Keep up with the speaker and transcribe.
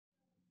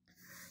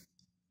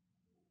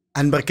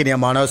அன்பிற்கினிய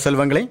மாணவ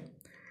செல்வங்களே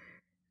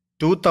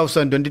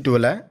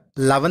 2022ல்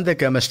 11th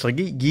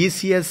கெமிஸ்ட்ரிக்கு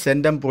ஈஸியாக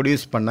சென்டம்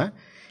ப்ரொடியூஸ் பண்ண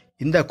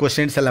இந்த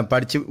கொஸ்டின்ஸ் எல்லாம்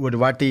படித்து ஒரு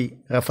வாட்டி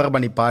ரெஃபர்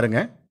பண்ணி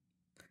பாருங்கள்.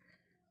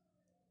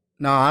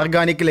 நான்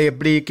ஆர்கானிக்கில்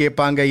எப்படி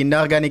கேட்பாங்க,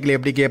 இன்ஆர்கானிக்கில்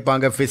எப்படி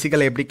கேட்பாங்க,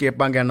 ஃபிசிக்கலில் எப்படி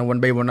கேட்பாங்கன்னு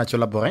ஒன் பை ஒன்னாக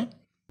சொல்ல போகிறேன்.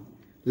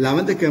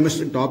 11th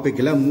கெமிஸ்ட்ரி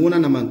டாப்பிக்கில்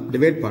 3 நம்ம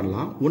டிவைட்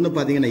பண்ணலாம். ஒன்று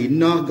பார்த்தீங்கன்னா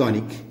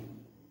inorganic,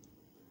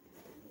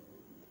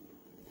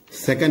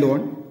 second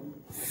one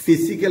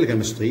physical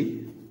chemistry,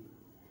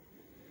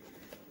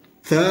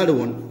 third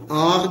one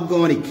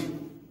organic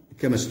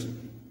chemistry.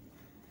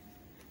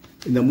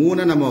 இந்த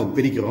மூணை நம்ம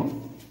பிரிக்கிறோம்.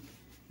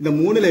 இந்த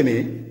மூணுலையுமே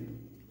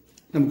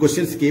நம்ம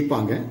கொஸ்டின்ஸ்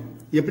கேட்பாங்க.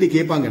 எப்படி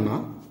கேட்பாங்கன்னா,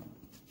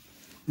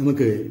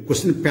 நமக்கு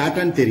கொஸ்டின்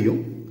பேட்டர்ன்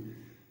தெரியும்.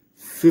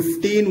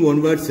 15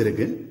 ஒன் வேர்ட்ஸ்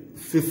இருக்கு.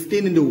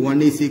 15 into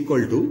 1 is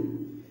equal to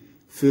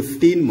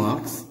 15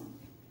 marks.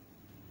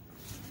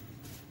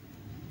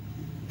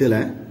 இதுல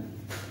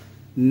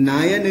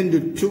 9 into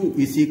 2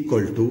 is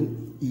equal to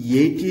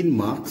 18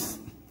 marks.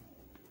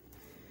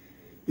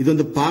 இது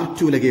வந்து part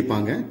 2ல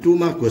கேட்பாங்க. 2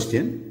 mark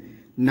question.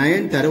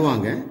 9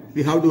 தருவாங்க.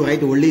 We have to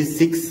write only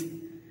 6.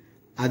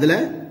 அதுல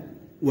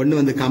ஒன்னு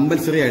வந்து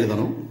கம்பல்சரியா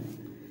எழுதணும்.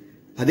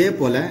 அதே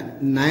போல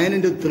 9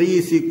 into 3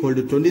 is equal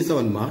to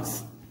 27 marks.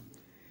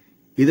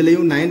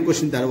 இதுலயும் 9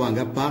 question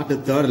தருவாங்க. part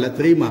 3ல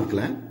 3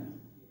 markல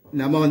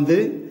நம்ம வந்து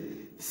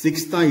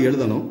 6 தான்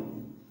எழுதணும்.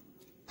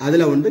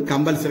 அதுல வந்து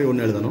கம்பல்சரி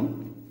ஒன்னு எழுதணும்.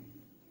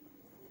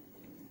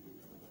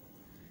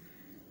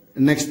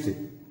 நெக்ஸ்ட்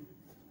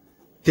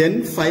 10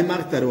 5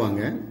 மார்க்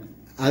தருவாங்க.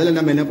 அதுல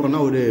நம்ம என்ன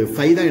பண்ணோம்னா ஒரு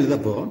 5 தான் எழுத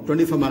போறோம்.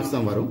 25 மார்க்ஸ்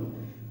தான் வரும்.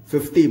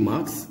 50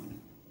 மார்க்ஸ்.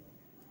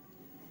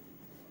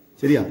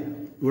 சரியா?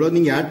 இவ்வளவு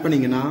நீங்க ஆட்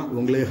பண்ணீங்கன்னா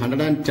உங்களுக்கு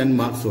 110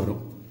 மார்க்ஸ்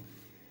வரும்.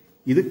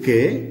 இதுக்கு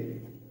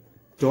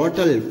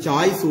டோட்டல்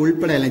சாய்ஸ்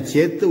உள்பட எல்லாம்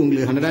சேர்த்து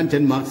உங்களுக்கு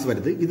 110 மார்க்ஸ்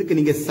வருது. இதுக்கு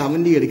நீங்க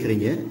 70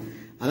 எடுக்கிறீங்க.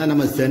 அதான்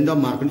நம்ம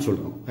சென்டம் மார்க்னு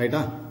சொல்றோம்.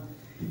 ரைட்டா?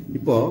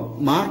 இப்போ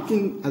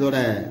மார்க்கிங் அதோட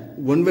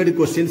ஒன் வேர்டு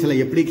கொஸ்டின்ஸ்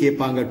எல்லாம் எப்படி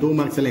கேட்பாங்க, 2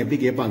 மார்க்ஸ் எல்லாம் எப்படி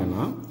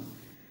கேட்பாங்கன்னா,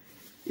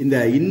 இந்த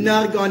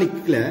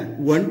இன்ஆர்கானிக்ல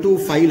 1 to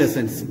 5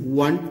 லெசன்ஸ்,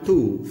 1 to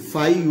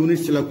 5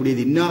 யூனிட்ஸ்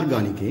சொல்லக்கூடியது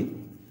இன்ஆர்கானிக்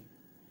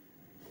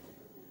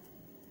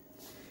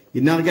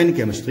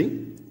கெமிஸ்ட்ரி.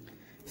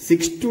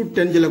 6 to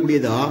 10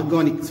 சொல்லக்கூடியது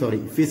ஆர்கானிக்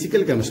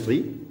பிசிக்கல் கெமிஸ்ட்ரி.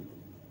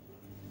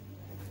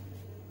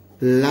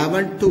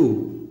 11 to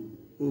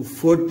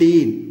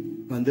 14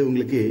 வந்து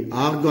உங்களுக்கு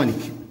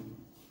ஆர்கானிக்.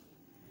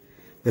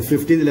 The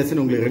 15th lesson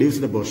உங்களுக்கு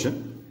reduced portion.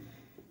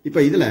 இப்ப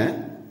இதுல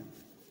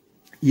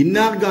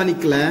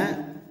இன்ஆர்கானிக்ல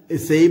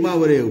சேமா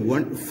ஒரு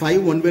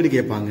 5 ஒன் வேர்டு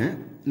கேட்பாங்க.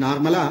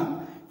 நார்மலா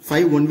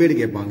 5 ஒன் வேர்டு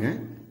கேட்பாங்க.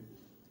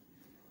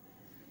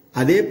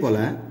 அதே போல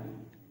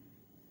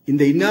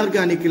இந்த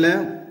இன்ஆர்கானிக்ல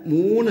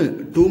 3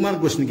 2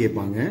 மார்க் கொஸ்டின்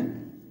கேட்பாங்க.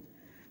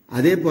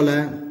 அதே போல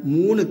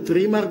 3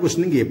 3 மார்க்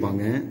கொஸ்டின்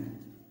கேட்பாங்க.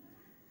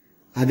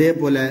 அதே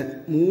போல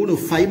 3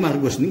 5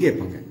 மார்க் கொஸ்டின்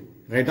கேட்பாங்க.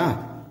 ரைட்டா?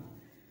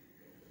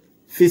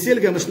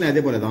 பிசிக்கல் கெமிஸ்ட்ரி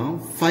அதே போல தான்.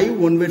 5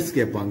 ஒன் வேர்ட்ஸ்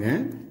கேட்பாங்க.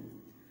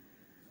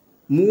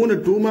 3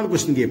 2 மார்க்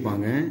கொஸ்டின்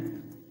கேட்பாங்க.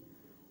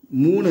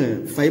 3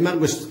 5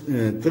 மார்க் கொஸ்டின்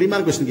 3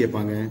 மார்க் கொஸ்டின்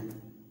கேட்பாங்க.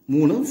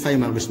 3 5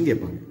 மார்க் கொஸ்டின்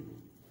கேட்பாங்க.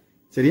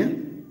 சரியா?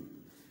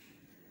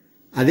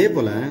 அதே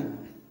போல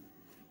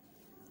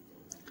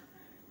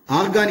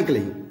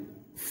ஆர்கானிக்லி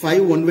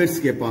 5 ஒன்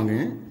வேர்ட்ஸ் கேட்பாங்க.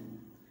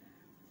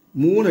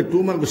 3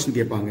 2 மார்க் கொஸ்டின்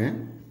கேட்பாங்க.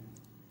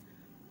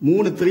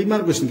 3 3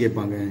 மார்க் கொஸ்டின்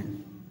கேட்பாங்க.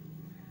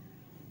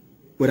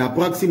 ஒரு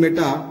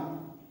அப்ராக்சிமேட்டா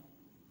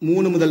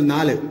 3 முதல்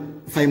 4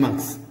 5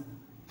 மார்க்ஸ்.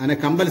 ஆனா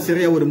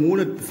கம்பல்சரியா ஒரு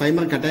 3 5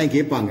 மார்க் கட்டாயம்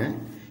கேட்பாங்க.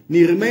 நீ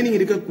ரிமைனிங்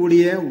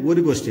இருக்கக்கூடிய ஒரு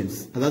கொஸ்டின்ஸ்,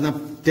 அதாவது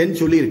நான் 10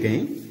 சொல்லியிருக்கேன்,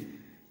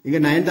 இங்க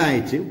 9 தான்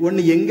ஆயிடுச்சு.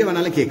 ஒன்னு எங்க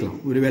வேணாலும் கேட்கலாம்.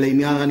 ஒருவேளை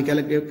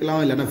இன்ஆர்கானிக்கல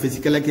கேட்கலாம், இல்லைன்னா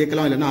பிசிக்கலா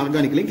கேட்கலாம், இல்லைன்னா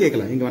ஆர்கானிக்லையும்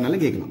கேட்கலாம். எங்க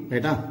வேணாலும் கேட்கலாம்.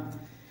 ரைட்டா?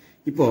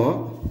 இப்போ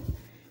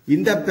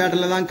இந்த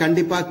பேட்டர்ல தான்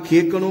கண்டிப்பா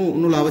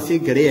கேட்கணும்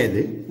அவசியம்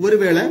கிடையாது.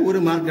 ஒருவேளை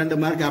ஒரு மார்க் 2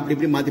 மார்க் அப்படி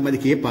இப்படி மாத்தி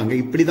மாத்தி கேட்பாங்க.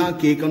 இப்படிதான்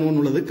கேட்கணும்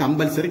உள்ளது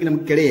கம்பல்சரி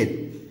நமக்கு கிடையாது.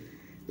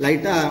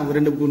 லைட்டா ஒரு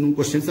 2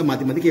 கொஸ்டின்ஸ்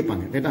மாத்தி மாத்தி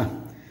கேட்பாங்க. ரைட்டா?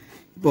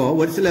 இப்போ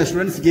ஒரு சில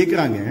ஸ்டூடெண்ட்ஸ்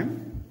கேட்கறாங்க,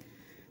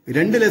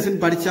 2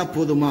 லெசன் படிச்சா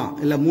போதுமா,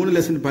 இல்ல 3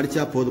 லெசன்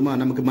படிச்சா போதுமா,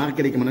 நமக்கு மார்க்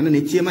கிடைக்குமா?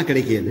 நிச்சயமா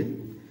கிடைக்காது.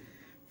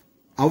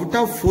 அவுட்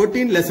ஆஃப்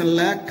 14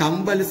 லெசன்ல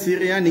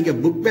கம்பல்சரியா நீங்க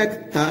புக் பேக்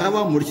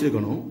தரவா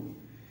முடிச்சிருக்கணும்.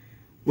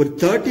 ஒரு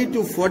 30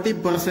 to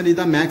 40%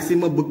 தான்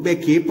மேக்சிமம் புக்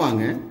பேக்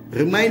கேட்பாங்க.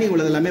 ரிமைனிங்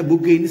உள்ளது எல்லாமே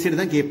புக்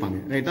இன்சைட் தான் கேட்பாங்க.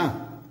 ரைட்டா?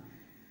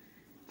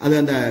 அது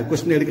அந்த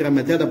கொஸ்டின் எடுக்கிற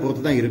மெத்தடை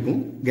பொறுத்து தான்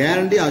இருக்கும்.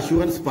 கேரண்டி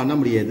அஷூரன்ஸ் பண்ண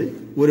முடியாது.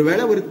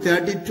 ஒருவேளை ஒரு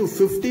 30 to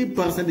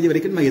 50%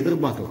 வரைக்கும் நம்ம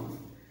எதிர்பார்க்கலாம்.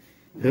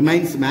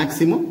 ரிமைன்ஸ்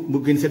மேக்சிமம்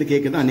புக் இன்சைட்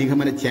கேட்க தான்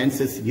அநேகமான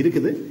சான்சஸ்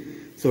இருக்குது.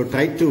 So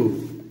try to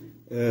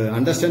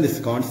understand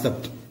this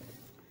concept.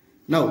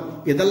 Now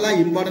இதெல்லாம்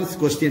இம்பார்ட்டன்ஸ்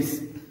கொஸ்டின்ஸ்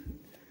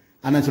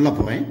நான் சொல்ல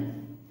போறேன்.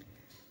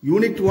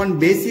 Unit 1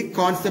 basic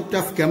concept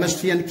of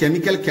chemistry and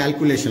chemical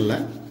கால்குலேஷன்ல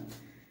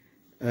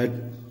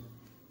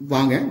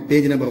வாங்க.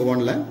 பேஜ் நம்பர்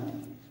 1ல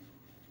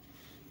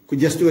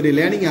ஜஸ்ட் ஒரு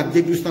லேர்னிங்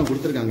அப்ஜெக்டிவ்ஸ் தான்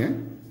கொடுத்திருக்காங்க.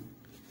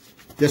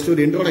 ஜஸ்ட்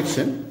ஒரு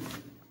introduction.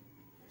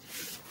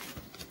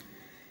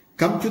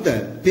 Come to the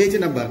page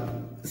number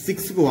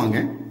 6க்கு வாங்க.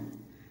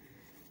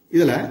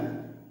 இதுல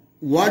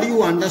what do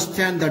you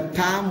understand the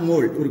term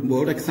mole? ஒரு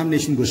board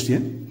examination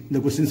question. இந்த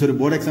questions ஒரு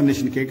board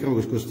examination கேட்கிற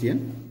ஒரு question.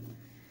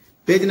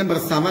 Page number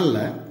 7ல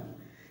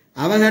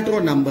Avogadro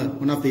number,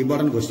 one of the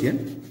important question.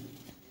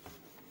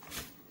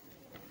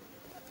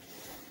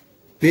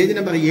 Page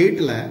number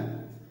 8ல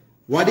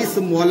what is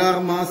molar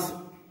mass?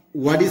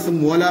 What is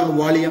molar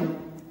volume?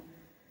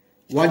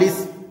 What is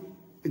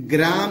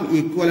gram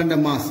equivalent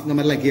mass? இந்த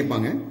மாதிரிலாம்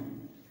கேட்பாங்க.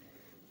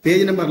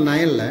 Page number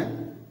 9ல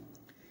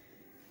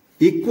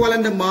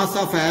equivalent mass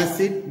of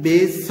acid,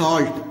 base,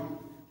 salt,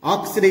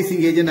 oxidizing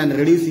agent and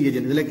reducing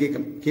agent. இதெல்லாம்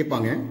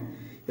கேட்பாங்க.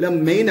 இதுல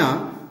மெயினா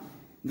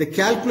the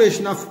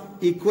calculation of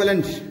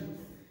equivalent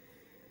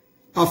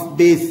of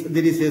base,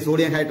 there is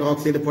sodium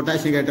hydroxide,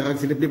 potassium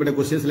hydroxide, இப்படிப்பட்ட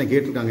questions எல்லாம்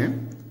கேட்டிருக்காங்க.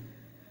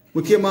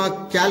 முக்கியமா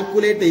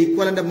calculate the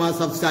equivalent mass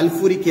of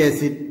sulfuric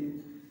acid,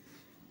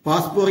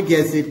 phosphoric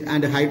acid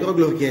and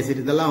hydrochloric acid.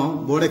 இதெல்லாம்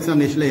board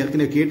examinationல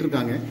ஏற்கனவே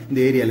கேட்டிருக்காங்க இந்த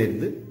ஏரியால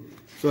இருந்து.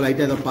 சோ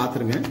லைட்டா இத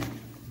பாத்துருங்க.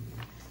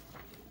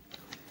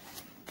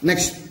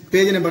 Next,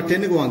 page number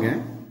 10 க்கு வாங்க.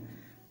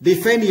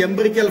 Define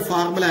empirical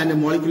formula and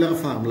molecular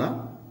formula.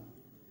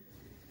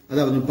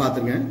 அதாவது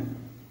பாத்துருங்க.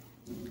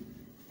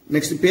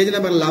 Next, page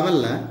number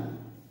 11ல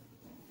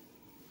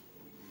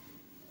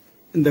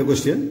இந்த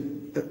question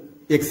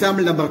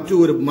example number 2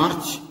 ஒரு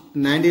March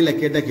 19ல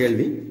கேட்ட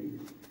கேள்வி.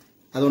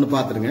 அது ஒன்னு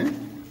பாத்துருங்க.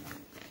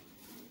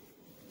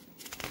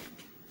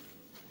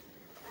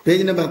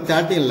 Page number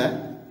 13ல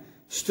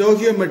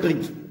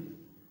stoichiometric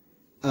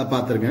அத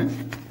பாத்துருங்க.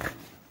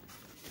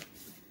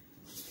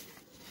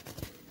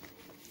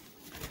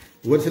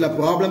 ஒரு சில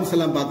ப்ராப்ளம்ஸ்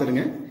எல்லாம்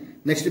பாத்துருங்க.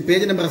 Next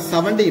page number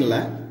 17ல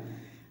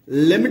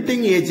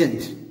limiting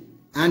agent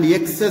and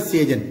excess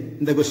agent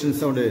இந்த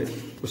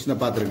क्वेश्चन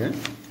பாத்துருங்க.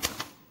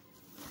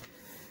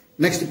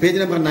 Next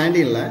page number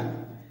 19ல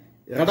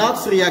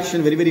redox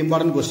reaction very very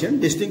important question.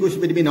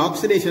 Distinguish between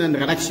oxidation and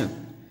reduction.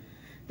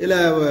 இதுல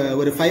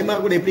ஒரு 5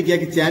 மார்க் கூட எப்படி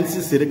கேட்க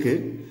சான்சஸ் இருக்கு.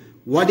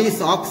 What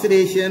is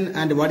oxidation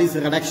and what is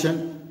reduction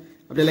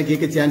அப்படி எல்லாம்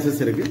கேட்க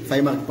சான்சஸ் இருக்கு.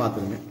 5 மார்க்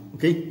பாத்துருங்க.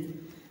 Okay.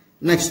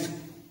 Next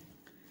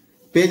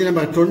page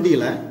number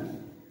 20ல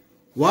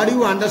what do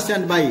you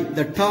understand by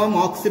the term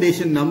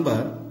oxidation number?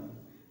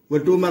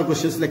 ஒரு 2 mark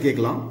questions-ல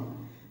கேட்கலாம்.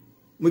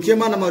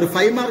 முக்கியமா நம்ம ஒரு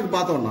 5 mark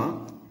பார்த்தோம்னா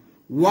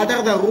what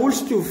are the rules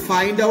to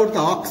find out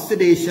the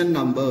oxidation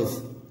numbers?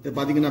 இது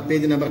பாத்தீங்கன்னா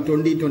page number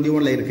 20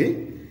 21ல இருக்கு.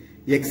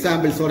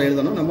 எக்ஸாம்பிள்ஸோட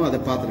எழுதணும். நம்ம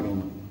அதை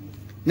பார்த்துருக்கோம்.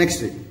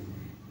 நெக்ஸ்ட்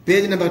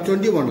page number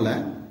 21ல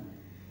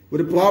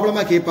ஒரு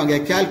ப்ராப்ளமா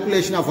கேட்பாங்க.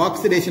 calculation of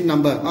oxidation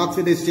number,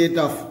 oxidative state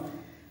of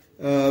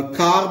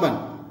carbon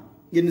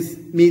in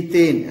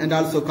methane and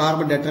also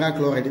carbon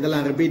tetrachloride.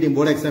 இதெல்லாம் repeating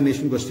board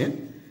examination question.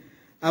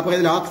 அப்புறம்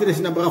இதுல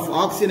oxidation number of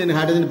oxygen and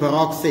hydrogen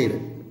peroxide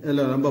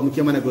இதெல்லாம் ரொம்ப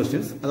முக்கியமான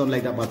questions. அத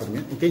லைட்டா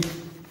பாத்துருங்க. Okay.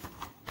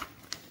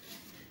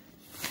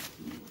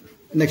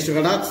 Next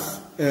redox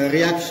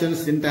reactions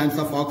in terms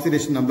of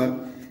oxidation number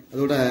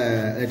அதோட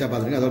லைட்டா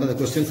பாத்துருங்க. அதோட the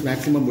questions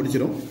maximum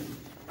முடிச்சிரும்.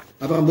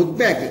 அப்புறம் புக்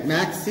பேக்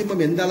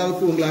மேக்ஸிமம் எந்த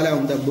அளவுக்கு உங்களால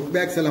அந்த புக்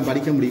பேக்ஸ் எல்லாம்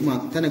படிக்க முடியுமோ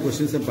அத்தனை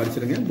questions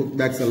படிச்சிருங்க. புக்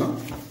பேக்ஸ் எல்லாம்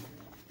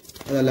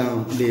அதெல்லாம்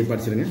அப்படியே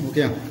படிச்சிருங்க.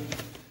 ஓகே.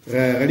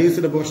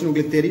 ரெடியூஸ்டு போர்ஷன்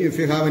உங்களுக்கு தெரியும். if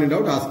you have any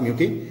doubt ask me.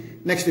 Okay.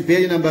 Next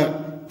page number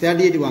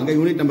 38 வாங்க.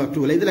 யூனிட் நம்பர்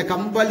 2ல இதுல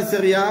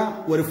கம்பல்சரியா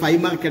ஒரு 5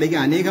 மார்க் கிடைக்க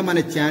அநேகமான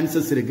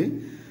சான்சஸ் இருக்கு.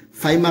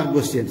 5 மார்க்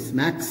क्वेश्चंस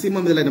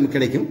மேக்ஸிமம் இதுல நமக்கு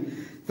கிடைக்கும்.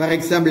 ஃபார்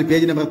எக்ஸாம்பிள்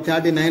பேஜ் நம்பர்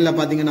 39ல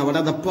பாத்தீங்கன்னா what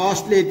are the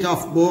postulate of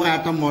Bohr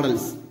atom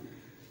models?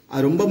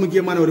 அது ரொம்ப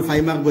முக்கியமான ஒரு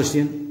 5 மார்க்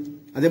क्वेश्चन.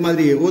 அதே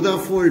மாதிரி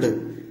Rutherford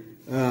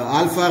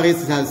alpha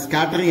rays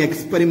scattering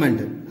experiment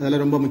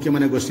அதெல்லாம் ரொம்ப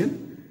முக்கியமான क्वेश्चन.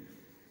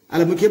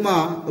 அதுல முக்கியமா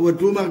ஒரு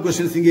 2 மார்க்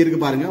क्वेश्चंस இங்க இருக்கு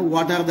பாருங்க.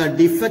 What are the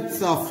defects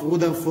of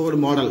Rutherford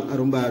model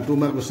ரொம்ப 2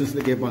 மார்க்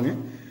क्वेश्चंsல கேட்பாங்க.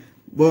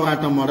 Bohr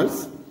atom models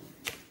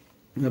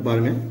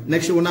பாருங்க.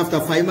 Next one of the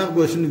 5 mark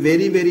question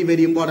very very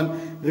very important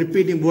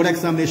repeating board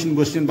examination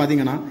question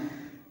பாத்தீங்கன்னா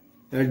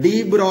டி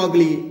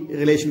ப்ராக்லி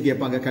ரிலேஷன்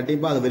கேட்பாங்க.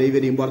 கண்டிப்பா அது வெரி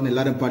வெரி இம்பார்ட்டன்ட்.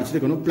 எல்லாரும்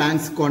படிச்சிருக்கணும்.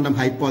 Blanks quantum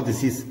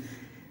hypothesis,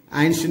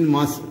 Einstein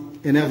mass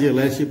energy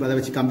relationship அதை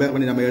வச்சு கம்பேர்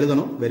பண்ணி நம்ம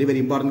எழுதணும். Very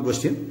very important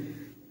question.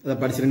 அதை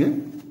படிச்சிருங்க.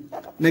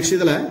 நெக்ஸ்ட்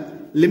இதுல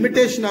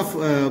limitation of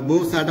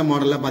Bohr's atom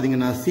model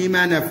பாத்தீங்கன்னா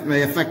Seeman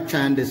effect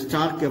and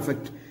Stark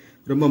effect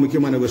ரொம்ப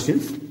முக்கியமான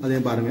questions.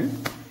 அதையும் பாருங்க.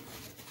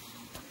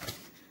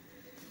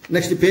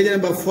 Next page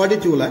number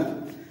 42ல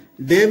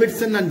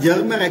Davidson and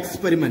Germer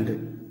experiment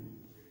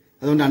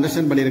அதை வந்து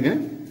அண்டர்ஸ்டாண்ட் பண்ணிருங்க.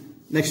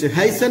 Next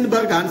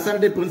Heisenberg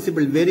uncertainty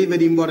principal very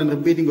very important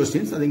repeating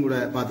questions அதையும் கூட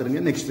பாத்துருங்க.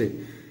 Next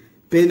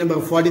page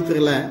number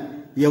 43ல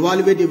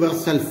evaluate your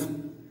self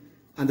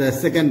அந்த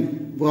செகண்ட்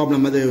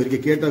ப்ராப்ளம் அது ஒரு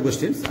கேட்ட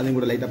क्वेश्चंस அதையும்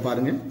கூட லைட்டா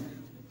பாருங்க.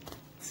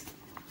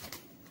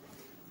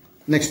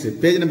 Next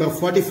page number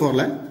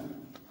 44ல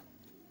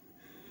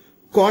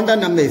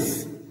quantum numbers.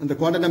 அந்த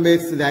குவாண்டம்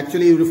நம்பர்ஸ் இது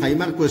ஆக்சுவலி ஒரு 5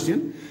 mark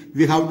question.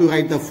 we have to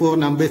write the 4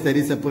 numbers. there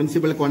is a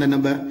principal quantum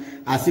number,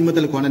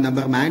 azimuthal quantum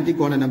number, magnetic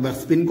quantum number,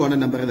 spin quantum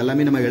number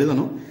இதெல்லாம் நம்ம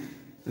எழுதணும்.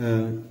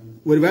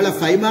 ஒருவேளை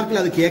 5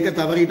 மார்க்ல அது கேட்க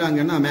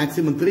தவறிட்டாங்கன்னா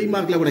maximum 3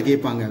 மார்க்ல கூட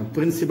கேட்பாங்க.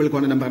 பிரின்சிபல்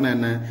குவாண்டம் நம்பர்னா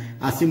என்ன,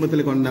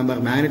 azimuthal quantum number,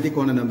 magnetic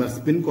quantum number,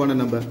 spin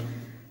quantum number,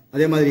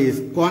 அதே மாதிரி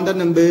quantum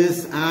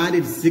numbers and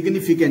it's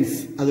significance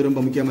அது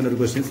ரொம்ப முக்கியமான ஒரு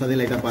क्वेश्चंस. அதே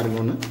லைட்டா பாருங்க.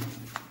 ஒன்னு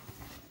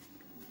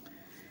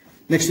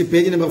next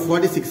page number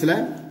 46ல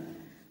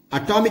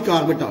atomic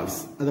orbitals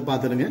அத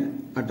பாத்துருங்க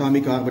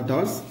atomic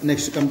orbitals.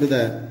 Next come to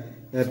the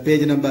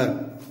page number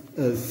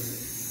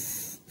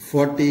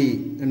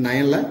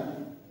 49ல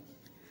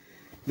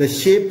the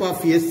shape of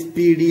s p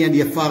d and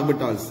f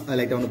orbitals அத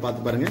லைட்டா வந்து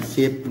பாத்து பாருங்க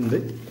shape வந்து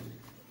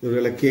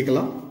இவங்கள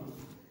கேக்கலாம்.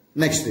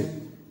 Next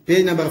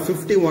page number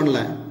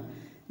 51ல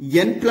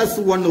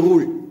n+1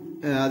 rule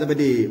அத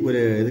பத்தி ஒரு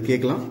இது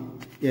கேக்கலாம்.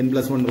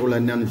 n+1 rule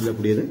என்னன்னு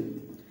சொல்லக்கூடியது.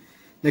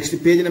 Next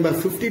page number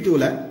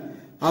 52ல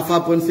Alpha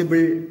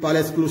principle, Paul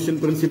exclusion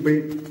principle,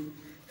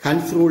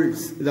 Hunt's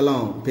rules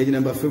இதெல்லாம் page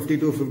number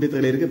 52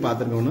 53ல இருக்கு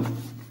பாத்துங்க ஒண்ணு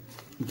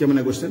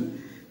முக்கியமான क्वेश्चन.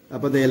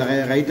 அப்ப the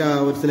ரைட்டா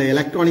ஒரு சில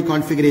electronic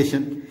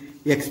configuration,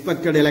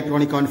 expected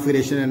electronic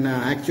configuration என்ன,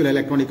 actual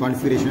electronic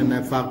configuration என்ன,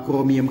 for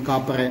chromium,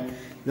 copper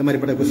இந்த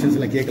மாதிரிப்பட்ட क्वेश्चंस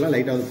எல்லாம் கேட்கலாம்.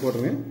 லைட்டா வந்து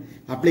போடுங்க.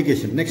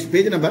 அப்ளிகேஷன் நெக்ஸ்ட்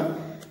பேஜ் நம்பர்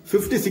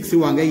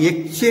 56 வாங்க.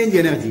 எக்ஸ்சேஞ்ச்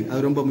எனர்ஜி அது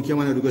ரொம்ப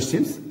முக்கியமான ஒரு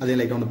क्वेश्चंस. அதே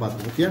லைட்டா வந்து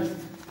பாத்துங்க. ஓகே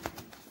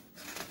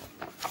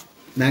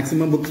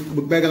மேக்ஸிமம்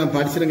புக் பேக் எல்லாம்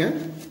படிச்சிருங்க.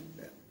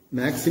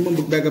 Maximum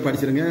book back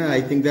படிச்சிருங்க. I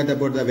think that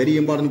about the very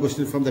important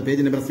question from the page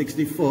number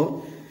 64.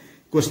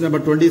 Question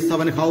number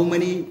 27 how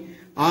many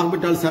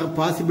orbitals are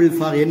possible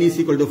for n is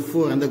equal to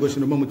 4 அந்த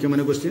question ரொம்ப முக்கியமான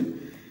question.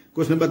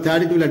 Question number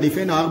 32 ல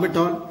define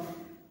orbital,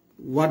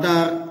 what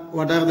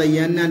are the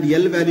n and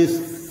l values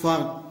for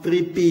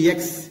 3px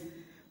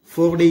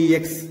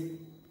 4dx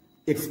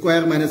x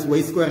square minus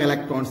y square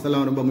electrons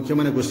இதெல்லாம் ரொம்ப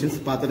முக்கியமான questions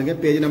பாத்துங்க.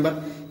 Page number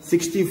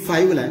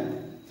 65 ல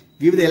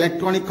give the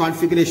electronic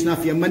configuration of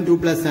Mn2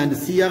 plus and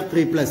Cr3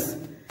 plus.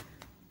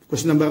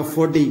 Question number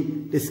 40.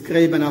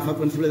 Describe an alpha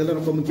principle. இதெல்லாம்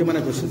ரொம்ப முக்கியமான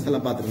questions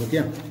எல்லாம் பாத்துருங்க.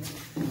 Okay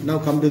now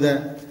come to the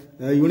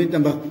unit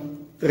number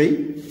 3.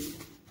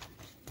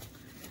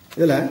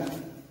 இதல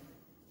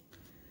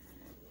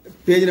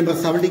பேஜ் நம்பர்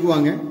 70 க்கு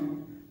வாங்க.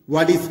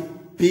 what is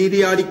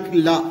periodic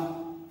law?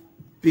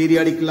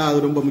 periodic law அது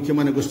ரொம்ப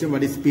முக்கியமான question.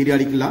 what is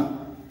periodic law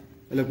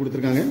எல்லாம்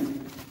கொடுத்திருக்காங்க.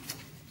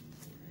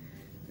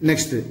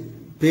 next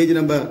பேஜ்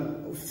நம்பர்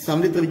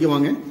 73 க்கு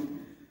வாங்க.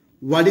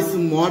 what is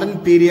modern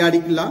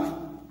periodic law?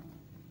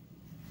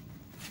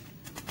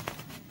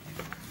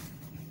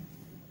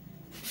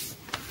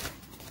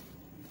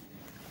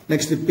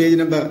 next page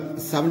number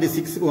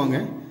 76 க்கு வாங்க.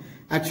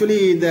 actually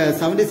இந்த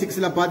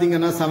 76 ல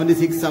பாத்தீங்கன்னா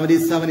 76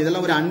 77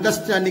 இதெல்லாம் ஒரு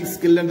அண்டர்ஸ்டாண்டிங்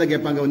ஸ்கில் ன்னு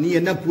கேட்பாங்க. நீ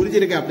என்ன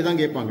புரிஞ்சிருக்க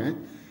அப்படிதான் கேட்பாங்க.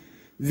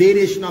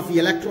 variation of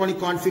electronic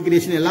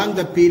configuration along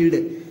the period,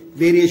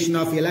 variation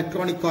of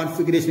electronic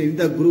configuration in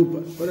the group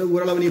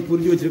ஓரளவு நீ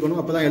புரிஞ்சு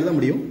வச்சிருக்கணும் அப்பதான் எழுத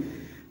முடியும்.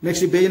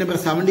 Next page number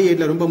 78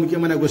 ல ரொம்ப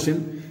முக்கியமான question.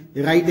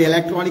 Write the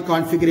electronic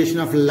configuration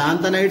of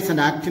lanthanides and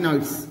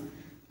actinoids.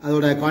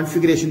 அதோட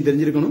configuration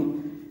தெரிஞ்சிருக்கணும்.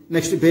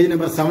 Next page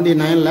number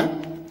 79 ல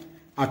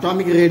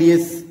atomic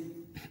radius,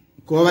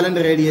 covalent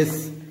radius,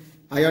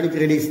 ionic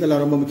radius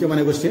இதெல்லாம் ரொம்ப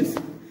முக்கியமான questions.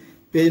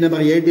 Page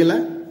number 80 ல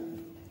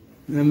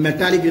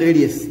metallic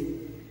radius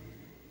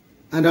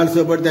and also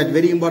about that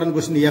very important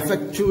question,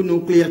 effective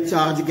nuclear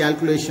charge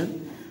calculation.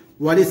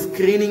 What is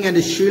screening and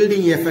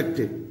shielding effect?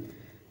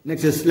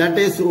 Next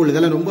lattice rule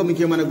இதெல்லாம் ரொம்ப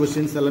முக்கியமான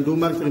questions. எல்லாம் 2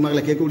 mark 3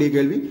 மார்க்ல கேட்கக்கூடிய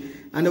கேள்வி.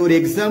 and ஒரு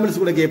எக்ஸாம்பிள்ஸ்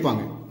கூட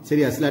கேட்பாங்க.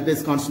 சரியா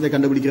lattice கான்ஸ்டன்ட்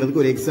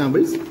கண்டுபிடிக்கிறதுக்கு ஒரு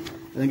எக்ஸாம்பிள்ஸ்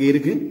அங்க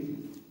இருக்கு.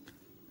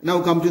 now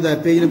come to the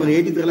page number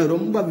 83 ல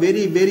ரொம்ப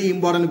very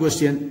important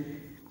question.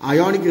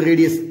 ionic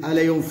radius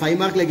அதுலயும் 5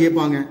 மார்க்ல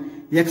கேட்பாங்க.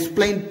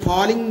 explain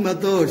Pauling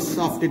methods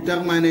of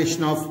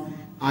determination of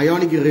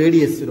ionic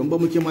radius ரொம்ப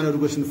முக்கியமான ஒரு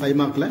question 5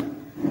 மார்க்ல.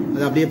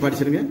 அது அப்படியே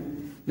படிச்சிருங்க.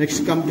 next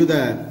come to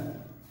the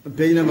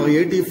page number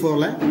 84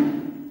 ல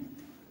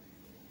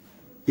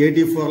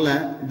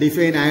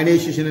define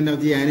ionization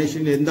energy,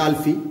 ionization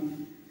enthalpy.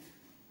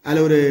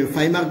 அதுல ஒரு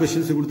 5 மார்க்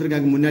क्वेश्चंस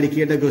கொடுத்திருக்காங்க. முன்னாடி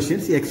கேட்ட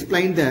questions.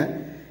 explain the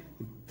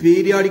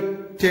periodic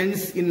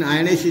trends in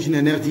ionization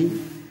energy,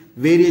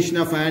 variation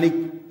of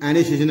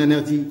ionization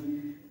energy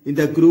in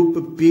the group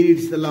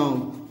periods எல்லாம்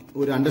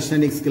ஒரு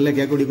அண்டர்ஸ்டாண்டிங் ஸ்கில்ல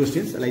கேட்கக்கூடிய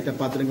क्वेश्चंस லைட்டா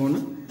பாத்துங்க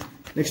ஒண்ணு.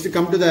 next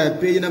come to the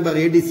page number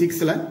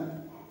 86 ல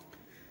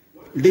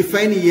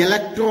define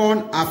electron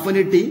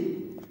affinity.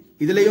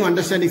 இதுலயும்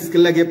அண்டர்ஸ்டாண்டிங்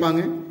ஸ்கில்ல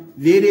கேட்பாங்க.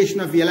 variation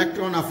of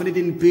electron affinity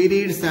in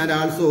periods and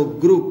also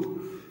group.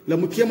 இல்ல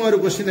முக்கியமான ஒரு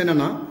क्वेश्चन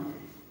என்னன்னா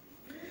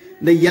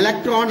the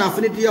electron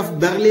affinity of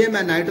beryllium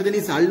and nitrogen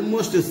is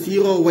almost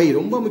 0. why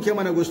ரொம்ப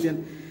முக்கியமான question.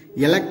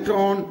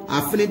 electron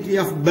affinity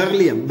of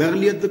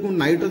berylliumத்துக்கும்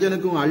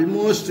நைட்ரஜனுக்கும்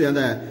almost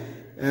அந்த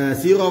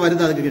 0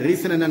 வருது. அதுக்கு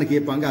ரீசன் என்னன்னு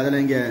கேட்பாங்க. அத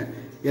நீங்க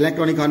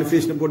electronic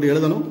configuration போட்டு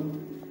எழுதணும்.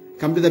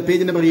 come to the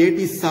page number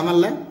 87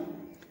 ல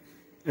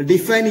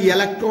define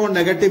electron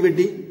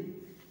negativity.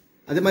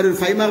 அதே மாதிரி ஒரு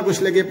 5 மார்க்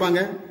क्वेश्चन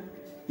கேட்பாங்க.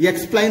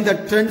 explain the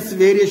trends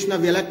variation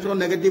of electron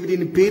negativity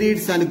in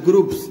periods and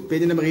groups.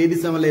 page number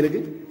 87 ல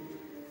இருக்கு.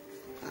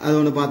 அது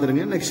ஒன்னு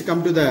பாத்துருங்க. next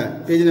come to the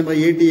page number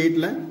 88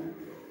 ல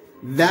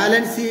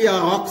valency or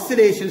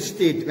oxidation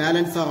state.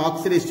 valence or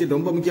oxidation state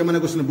ரொம்ப முக்கியமான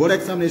question. board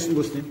examination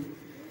question.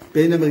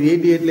 page number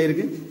 88 ல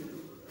இருக்கு.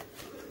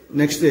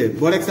 next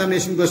board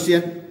examination question.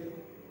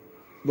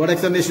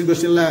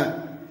 ல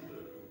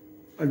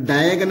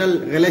diagonal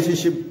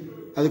relationship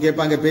அது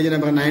கேட்பாங்க. page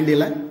number 90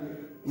 ல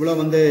இவ்வளவு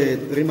வந்து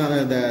தெரியுமா.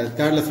 இந்த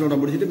தேர்ட் லெசனோட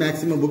முடிச்சிட்டு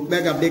மேக்ஸிமம் புக்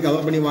பேக் அப்படியே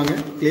கவர் பண்ணி வாங்க.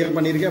 கிளியர்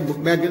பண்ணிருக்கேன்.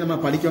 புக் பேக் நம்ம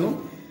படிக்கணும்.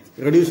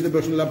 ரெடியூஸ்டு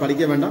போர்ஷன்லாம்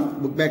படிக்க வேண்டாம்.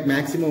 புக் பேக்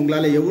மேக்ஸிமம்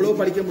உங்களால எவ்வளவு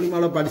படிக்க முடியுமோ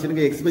அவ்வளவு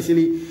படிச்சிருங்க.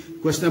 Especially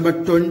question number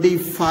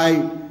 25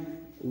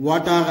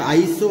 what are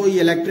iso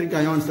electric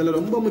ions, இதெல்லாம்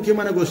ரொம்ப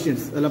முக்கியமான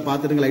கொஸ்டின்ஸ், அதெல்லாம்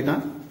பார்த்துடுங்க லைட்டா.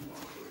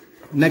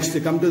 Next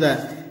come to the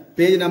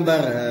page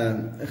number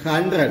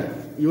 100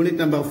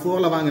 unit number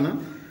 4ல வாங்கினா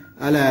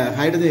அதில்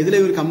ஹைட்ரஜன் இதுல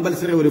ஒரு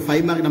கம்பல்சரி ஒரு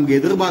 5 மார்க் நமக்கு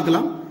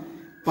எதிர்பார்க்கலாம்.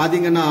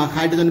 பாத்தீங்கன்னா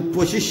hydrogen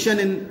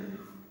position in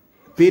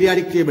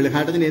periodic table,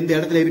 hydrogen எந்த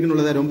இடத்துல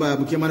இருக்குன்னு ரொம்ப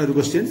முக்கியமான ஒரு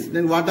questions.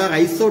 Then what are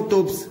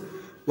isotopes,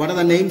 what are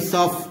the names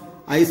of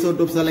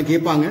isotopes அதெல்லாம்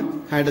கேட்பாங்க.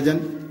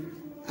 ஹைட்ரஜன்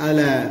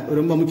அதுல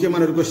ரொம்ப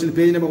முக்கியமான ஒரு question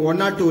page number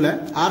 102ல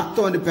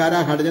ortho and பேரா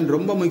ஹைட்ரஜன்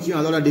ரொம்ப முக்கியம்,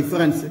 அதோட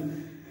டிஃபரன்ஸ்.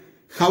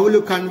 ஹவு டு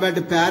கன்வெர்ட்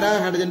பேரா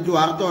ஹைட்ரஜன் டு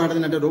ஆர்த்தோ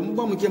ஹைட்ரஜன்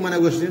ரொம்ப முக்கியமான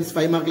கொஸ்டின்ஸ்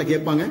 5 மார்க்ல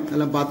கேட்பாங்க,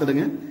 அதெல்லாம்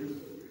பார்த்துடுங்க.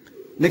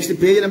 நெக்ஸ்ட்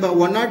பேஜ் நம்பர்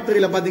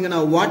 103ல பாத்தீங்கன்னா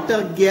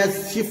வாட்டர் கேஸ்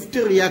ஷிஃப்ட்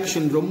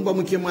ரியாக்ஷன் ரொம்ப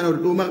முக்கியமான ஒரு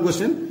 2 mark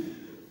question.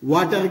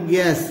 Water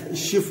case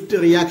shift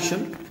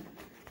reaction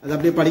அது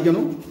அப்படியே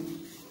படிக்கணும்.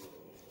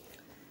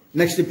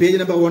 Next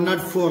page number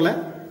 104ல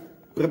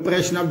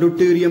preparation of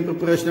deuterium,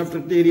 preparation of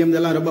tritium,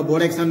 இதெல்லாம் ரொம்ப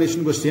board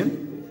examination question.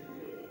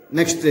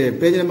 Next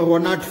page number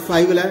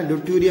 105ல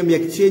deuterium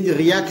exchange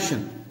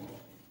reaction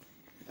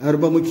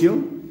ரொம்ப முக்கியம்.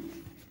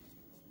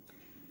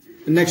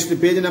 Next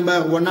page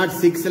number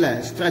 106ல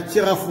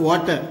structure of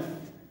water,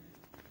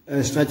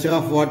 structure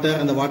of water,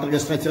 அந்த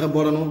வாட்டருக்கு ஸ்ட்ரக்சரை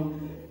போடணும்,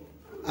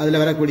 அதுல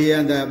வரக்கூடிய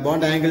அந்த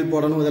பாண்ட் ஆங்கிள்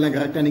போடணும், இதெல்லாம்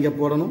கரெக்டா நீங்க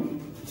போடணும்,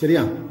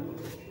 சரியா.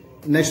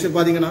 நெக்ஸ்ட்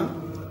பாத்தீங்கன்னா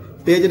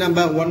page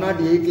number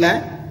 108ல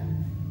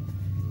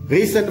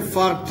reason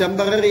for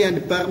temporary and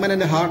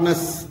permanent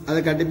hardness, அதை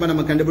கண்டிப்பா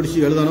நம்ம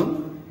கண்டுபிடிச்சு எழுதணும்.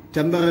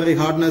 Temporary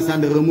hardness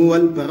and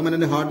removal,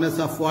 permanent hardness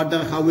of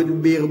water, how it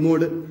be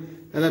removed,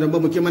 அதெல்லாம் ரொம்ப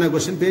முக்கியமான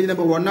question. Page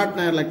number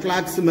 109ல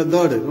clocks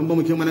method ரொம்ப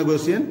முக்கியமான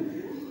கொஸ்டின்.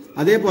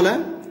 அதே போல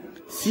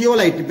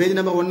சியோலைட் page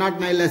number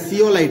 109ல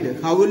சியோலைட்,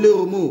 how will you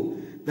remove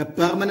the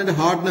permanent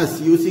hardness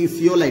using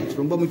சியோலைட்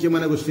ரொம்ப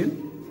முக்கியமான கொஸ்டின்,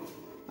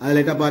 அது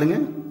லைட்டா பாருங்க.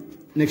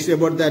 Next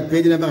about that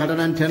page number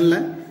 110ல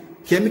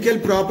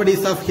chemical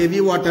properties of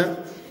heavy water,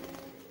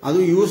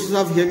 அதுவும் யூசஸ்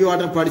ஆஃப் ஹெவி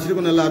வாட்டர்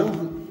படிச்சிருக்கோம் எல்லாரும்,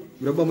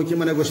 ரொம்ப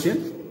முக்கியமான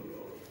question.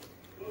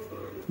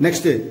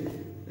 Next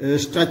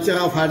structure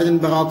of hydrogen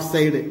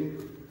peroxide.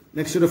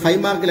 Next ஒரு 5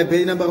 மார்க்ல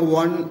பேஜ் நம்பர்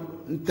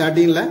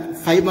 113ல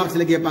 5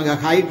 மார்க்ஸ்ல கேட்பாங்க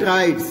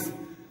hydrides,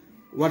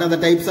 what are the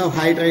types of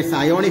hydrides,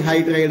 ionic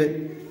hydride,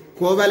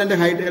 covalent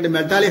hydride,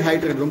 metallic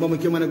hydride ரொம்ப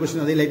முக்கியமான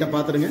question, அதையும் லைட்டா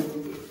பாத்துருங்க.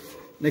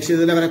 நெக்ஸ்ட்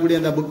இதுல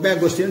வரக்கூடிய அந்த புக்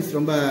பேக் கொஸ்டின்ஸ்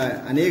ரொம்ப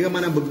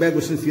அநேகமான புக் பேக்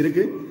கொஸ்டின்ஸ்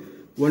இருக்கு.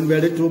 1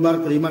 வேர்டு 2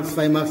 மார்க் 3 மார்க்ஸ்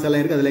 5 மார்க்ஸ்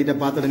எல்லாம் இருக்கு, அதை லைட்டா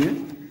பாத்துடுங்க.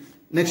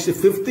 நெக்ஸ்ட்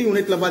 5th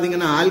யூனிட்ல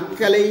பாத்தீங்கன்னா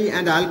ஆல்கலை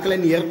அண்ட்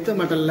ஆல்கலைன் எர்த்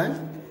மெட்டல்ல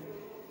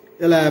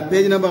இதுல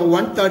page number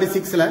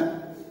 136ல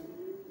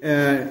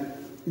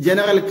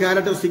general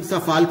characteristics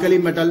of alkali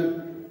metal,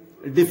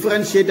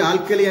 differentiate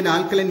alkali and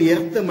alkaline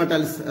earth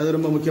metals, அது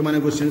ரொம்ப முக்கியமான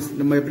கொஸ்டின்ஸ்,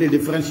 நம்ம எப்படி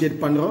டிஃபரன்ஷியேட்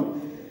பண்றோம்.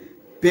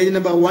 Page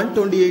number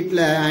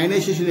 128ல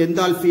ionisation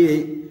enthalpy,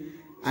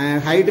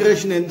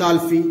 hydration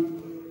enthalpy.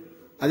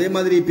 அதே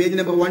மாதிரி page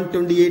number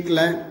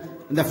 128ல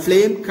the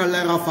flame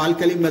color of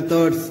alkali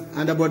methods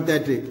and about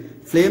that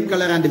flame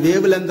color and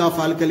wavelength of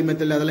alkali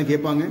method அதெல்லாம்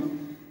கேட்பாங்க.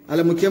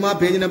 அதுல முக்கியமா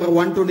பேஜ் நம்பர்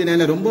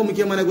 129ல ரொம்ப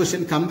முக்கியமான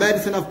question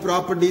comparison of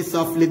properties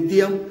of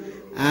lithium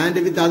and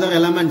with other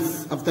elements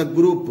of the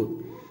group,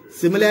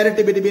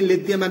 similarity between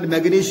lithium and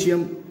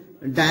magnesium,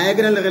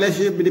 diagonal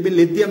relationship between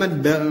lithium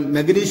and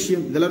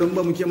magnesium, இதெல்லாம் ரொம்ப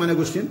முக்கியமான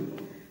question,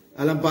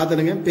 அதெல்லாம்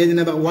பார்த்துடுங்க. பேஜ்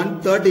நம்பர்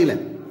 130ல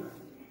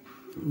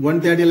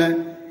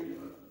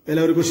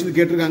இதுல ஒரு கொஸ்டின்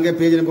கேட்டிருக்காங்க.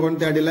 Page number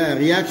 130ல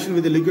reaction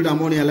with liquid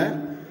அமோனியால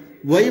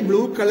why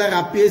blue color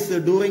appears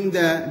during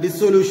the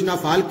dissolution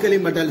of alkali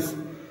metals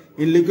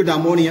in liquid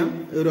ammonia,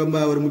 ரொம்ப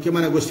ஒரு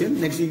முக்கியமான question.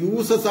 Next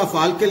uses of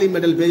alkali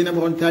metal page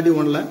number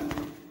 131ல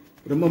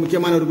ரொம்ப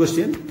முக்கியமான ஒரு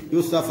question,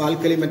 use of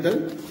alkali metal.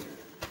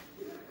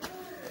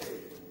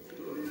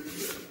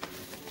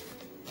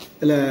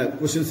 இதுல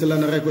questions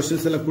எல்லாம் நிறைய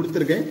questions எல்லாம்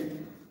கொடுத்திருக்கேன்.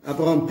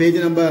 அப்புறம் page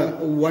number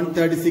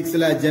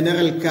 136ல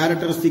general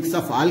characteristics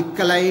of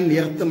alkaline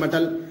earth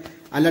metal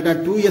அல்லட்டா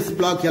 2s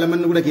black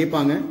element கூட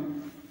கேட்பாங்க,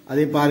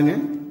 அதை பாருங்க.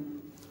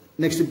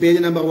 Next page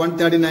number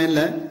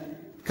 139ல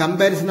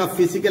comparison of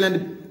physical and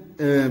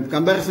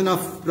comparison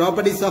of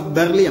properties of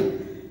beryllium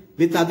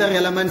with other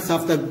elements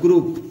of the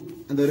group,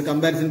 அந்த ஒரு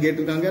கம்பேரிசன்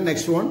கேட்டிருக்காங்க.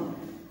 Next one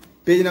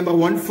page number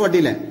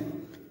 140ல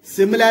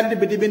similarity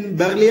between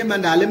beryllium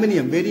and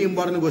aluminium, very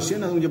important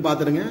question, அது கொஞ்சம்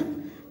பாத்துருங்க.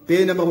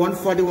 Page number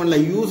 141ல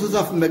uses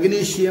of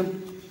magnesium,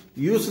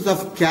 uses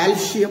of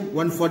calcium,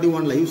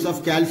 141ல use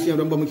of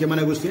calcium ரொம்ப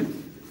முக்கியமான question.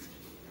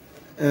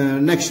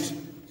 Next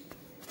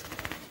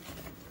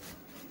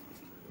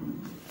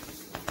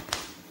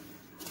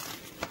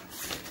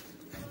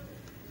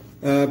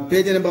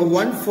page number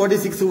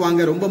 146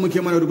 வாங்க, ரொம்ப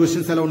முக்கியமான ஒரு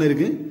கொஸ்டின்ஸ் எல்லாம் ஒன்று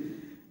இருக்கு.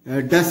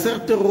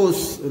 டெசர்ட்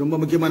ரோஸ் ரொம்ப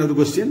முக்கியமான ஒரு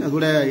கொஸ்டின், அது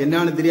கூட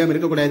என்னன்னு தெரியாம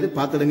இருக்கக்கூடாது,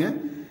 பார்த்துடுங்க.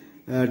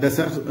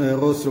 டெசர்ட்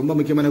ரோஸ் ரொம்ப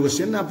முக்கியமான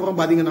கொஸ்டின். அப்புறம்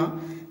பாத்தீங்கன்னா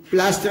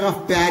plaster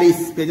of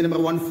Paris page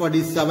number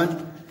 147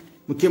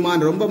 முக்கியமான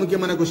ரொம்ப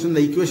முக்கியமான கொஸ்டின்,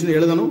 இந்த ஈக்குவேஷன்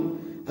எழுதணும்,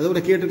 அது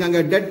கூட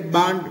கேட்டிருக்காங்க. டெட்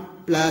பாண்ட்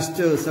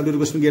பிளாஸ்டர்ஸ் அப்படி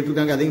ஒரு கொஸ்டின்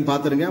கேட்டிருக்காங்க, அதையும்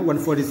பார்த்துருங்க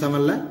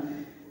 147ல.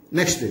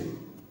 Next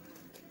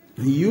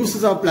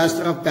uses of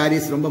plaster of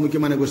Paris ரொம்ப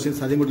முக்கியமான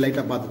கொஸ்டின்ஸ், அதையும் கூட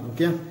லைட்டா பார்த்துக்கோங்க.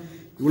 ஓகே,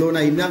 இவ்வளவு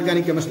நான்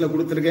இன்ஆர்கானிக் கெமிஸ்ட்ரியில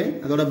கொடுத்துருக்கேன்.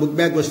 அதோட புக்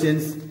பேக்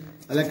கொஸ்டின்ஸ்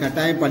அதெல்லாம்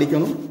கட்டாயம்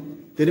படிக்கணும்.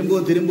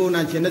 திரும்பவும்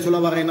நான் என்ன சொல்ல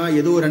வரேன்னா,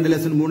 ஏதோ 2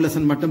 லெசன் 3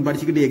 லெசன் மட்டும்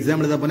படிச்சுக்கிட்டு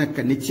எக்ஸாம் எழுத போனா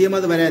நிச்சயமா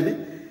அது வராது.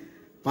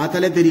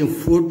 பார்த்தாலே தெரியும்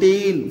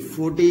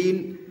 14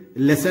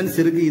 லெசன்ஸ்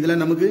இருக்கு. இதுல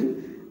நமக்கு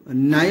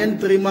 9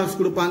 3 மார்க்ஸ்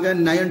கொடுப்பாங்க,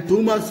 9 2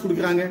 மார்க்ஸ்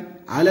கொடுக்குறாங்க.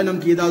 அதுல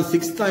நமக்கு ஏதாவது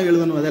 6 தான்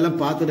எழுதணும்.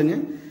 அதெல்லாம் பார்த்துடுங்க.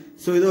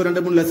 ஸோ ஏதோ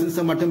 2-3 லெசன்ஸ்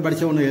மட்டும்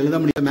படிச்சா ஒன்று எழுத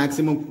முடியாது.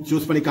 மேக்ஸிமம்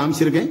சூஸ் பண்ணி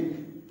காமிச்சிருக்கேன்,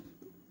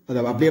 அதை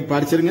அப்படியே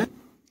படிச்சிருங்க.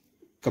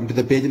 Come to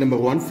the page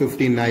number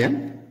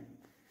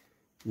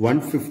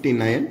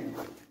 159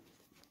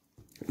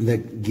 இந்த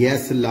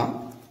கேஸ் லா,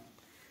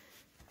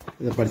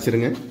 இதை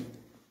படிச்சிருங்க.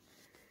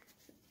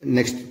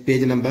 Next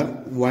page number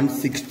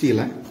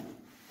 160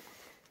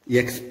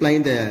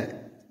 explain the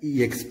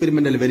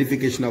experimental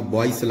verification of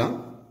boys லா,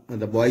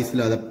 அந்த பாய்ஸ்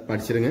லா அதை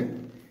படிச்சிருங்க.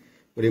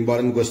 ஒரு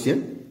important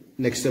question.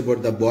 Next about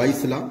the boys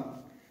law,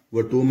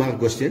 were 2 mark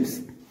questions.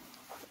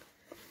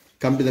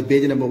 Come to the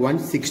page number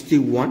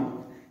 161,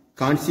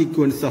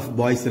 consequence of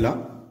boys law.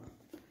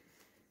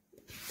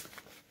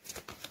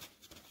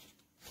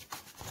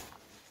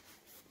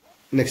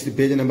 Next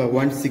page number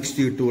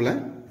 162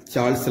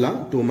 Charles law,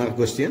 2 mark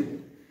question.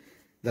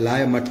 The law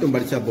mattum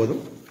padicha podum,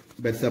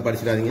 பெருசா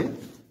படிச்சிடாதீங்க.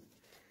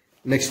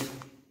 Next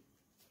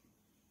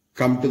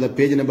come to the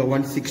page number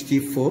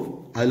 164.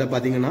 அதுல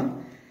பாத்தீங்கன்னா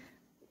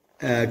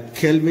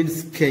Kelvin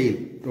scale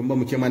ரொம்ப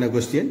முக்கியமான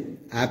question.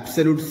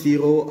 Absolute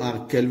zero or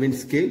Kelvin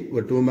scale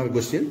ஒரு 2 mark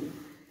question.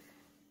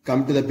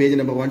 Come to the page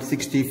number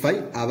 165,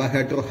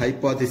 Avogadro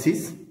hypothesis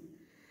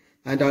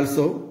and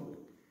also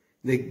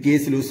the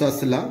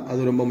Gay-Lussac's law, அது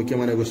ரொம்ப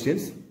முக்கியமான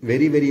questions.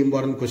 Very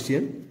important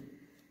question.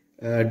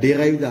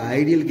 Derive the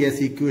ideal gas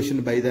equation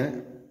by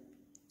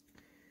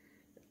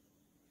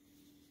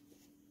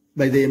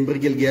the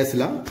empirical gas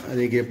law,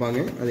 அதை கேட்பாங்க,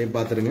 அதையும்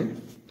பார்த்துருங்க.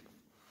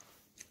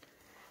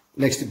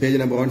 Next page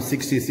number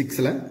 166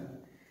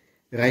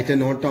 write a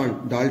note on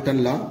Dalton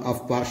law of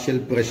partial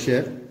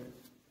pressure.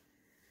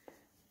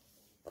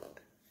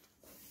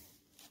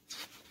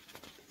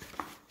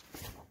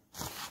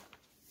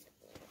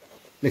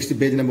 Next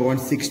page number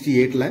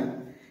 168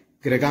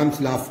 Gregham's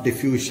law of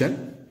diffusion,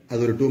 அது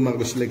ஒரு 2 mark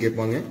question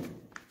கேட்பாங்க.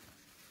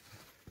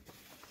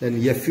 Then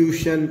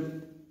effusion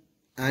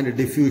and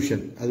diffusion,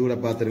 அது கூட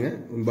பார்த்துருங்க,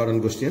 important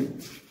question.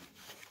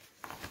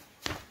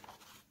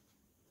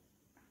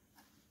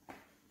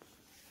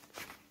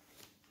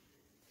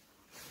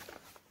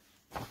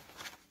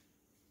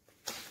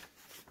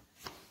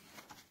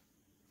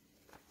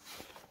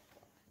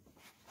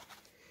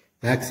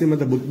 மேக்ஸிமம்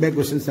இந்த புக் பேக்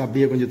கொஸ்டின்ஸ்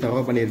அப்படியே கொஞ்சம்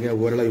தரவா பண்ணிருங்க.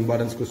 ஓரளவு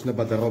இம்பார்ட்டன்ஸ் கொஸ்டினை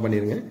பார்த்து தரவா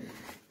பண்ணிருங்க.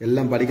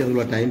 எல்லாம்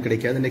படிக்கிறதுக்குள்ள டைம்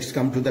கிடைக்காது. Next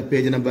come to the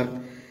page number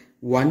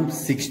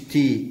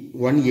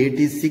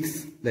 186,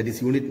 that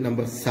is unit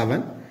number 7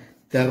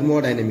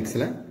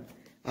 தெர்மோடைனமிக்ஸ்ல.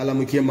 அதில்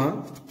முக்கியமா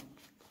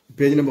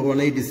page number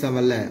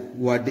 187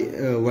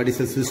 what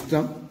is a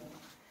system.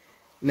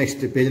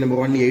 Next page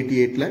number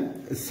 188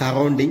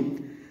 surrounding,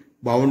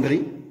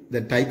 boundary, the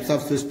types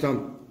of system,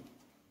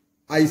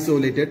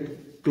 isolated,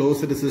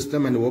 closed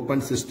system and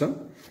open system.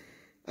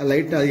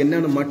 Light அது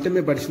என்னன்னு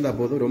மட்டுமே படிச்சிருந்தா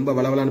போதும், ரொம்ப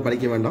வளவலான்னு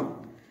படிக்க வேண்டாம்.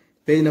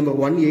 Page number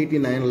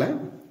 189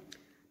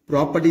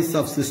 properties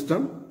of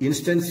system,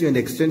 இன்ஸ்டன்சிவ் and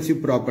extensive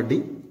property,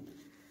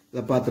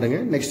 இதை பார்த்துருங்க.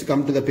 Next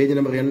come to the page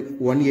number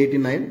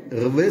 189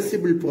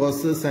 reversible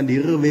process and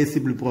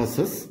irreversible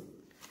process,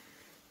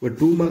 ஒரு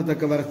 2 மார்க்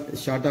தக்கவர்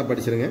ஷார்ட்டா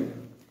படிச்சிருங்க.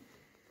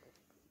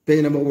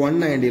 Page number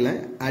 190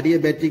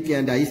 adiabatic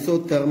and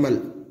isothermal,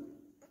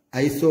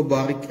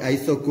 isobaric,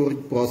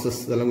 isochoric process,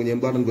 இதெல்லாம் கொஞ்சம்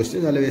இம்பார்ட்டன்ட்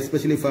கொஸ்டின். அதில்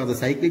especially for the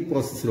cyclic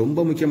process ரொம்ப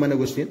முக்கியமான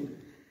question,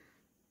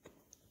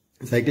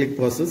 cyclic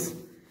process.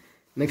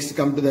 Next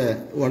come to the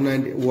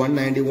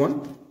 191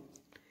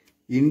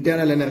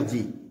 internal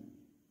energy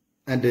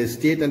and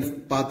state and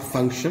path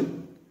function.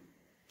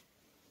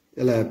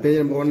 இதில் page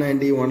number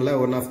 191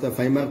 one of the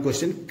 5 mark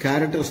question,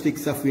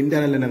 characteristics of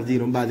internal energy,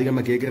 ரொம்ப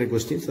அதிகமாக கேட்குற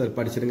questions, அதை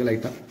படிச்சிருங்க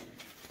லைட்டா.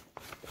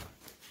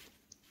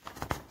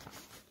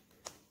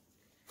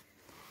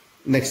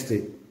 Next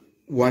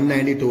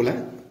 192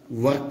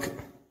 work,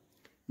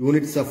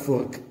 units of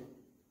work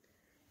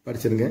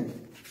படிச்சிருங்க.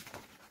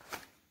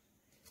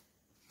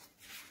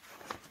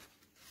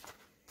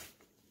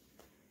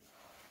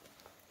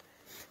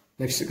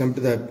 Next come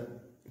to the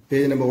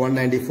page number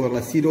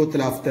 194 zeroth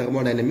law of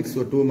thermodynamics,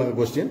 so 2 mark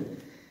question.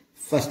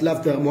 First law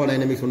of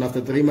thermodynamics, one of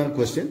the 3 mark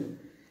question.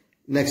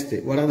 Next,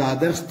 what are the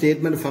other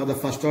statement for the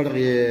first order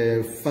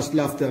first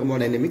law of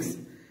thermodynamics,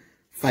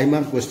 5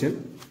 mark question.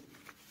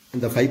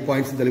 இந்த 5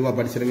 points தெளிவாக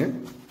படிச்சிருங்க.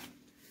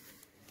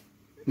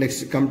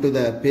 Next come to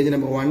the page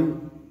number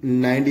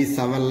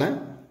 197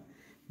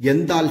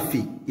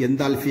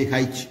 எந்தால்ஃபி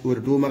H, ஒரு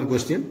 2 mark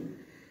question.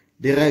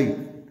 Drive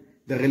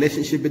the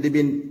relationship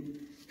between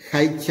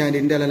H and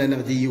internal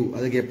energy you,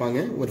 அது கேட்பாங்க,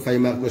 ஒரு 5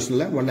 mark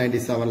கொஸ்டின்ல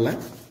 197.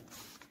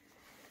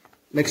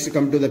 Next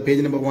come to the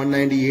page number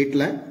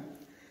 198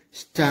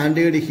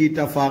 standard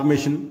heat of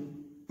formation,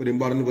 ஒரு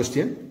important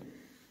question.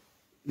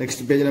 Next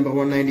page number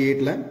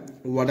 198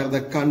 what are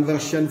the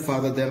conversion for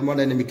the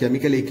thermodynamic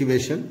chemical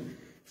equation,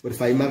 ஒரு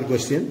 5 mark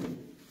question.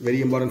 Very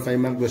important 5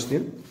 mark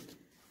question.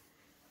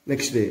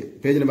 Next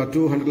page number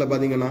 200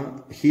 பாத்தீங்கன்னா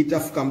heat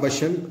of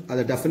combustion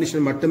அது definition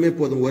மட்டுமே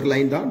போதும், ஒரு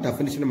line தான்,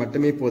 definition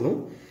மட்டுமே போதும்.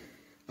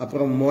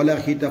 அப்புறம் molar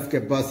heat of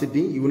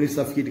capacity, units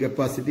of heat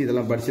capacity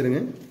இதெல்லாம்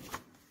படிச்சிருங்க.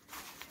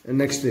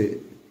 Next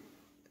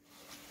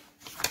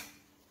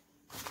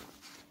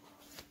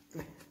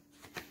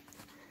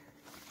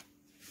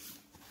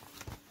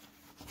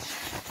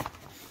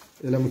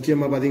இதெல்லாம்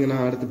முக்கியமா பாத்தீங்கன்னா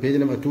அடுத்த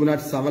பேஜ் நம்பர்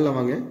 207ல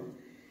வாங்க.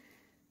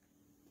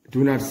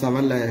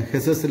 207ல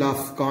Hess's law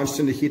of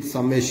constant heat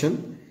summation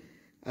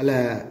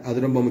அது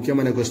ரொம்ப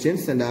முக்கியமான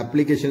questions and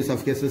applications of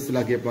Hess's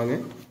law கேட்பாங்க.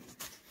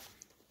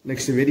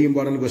 Next very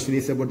important question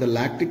is about the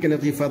lactic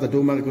energy for the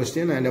 2 mark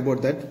question and about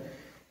that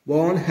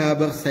Von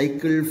Haber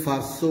cycle for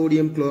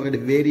sodium chloride.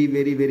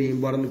 Very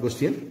important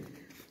question.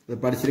 The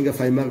படிச்சிருங்க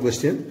 5 mark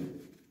question.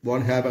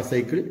 Von Haber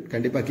cycle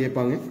கண்டிப்பா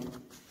கேட்பாங்க.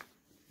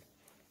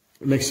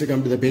 Next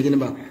come to the page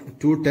number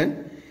 210.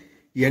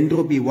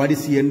 Entropy. What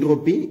is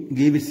entropy?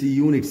 Give its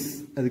units.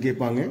 அது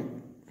கேட்பாங்க.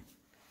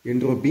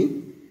 Entropy.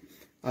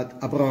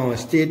 அப்புறம்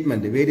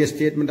statement. Various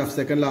statement of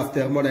second law of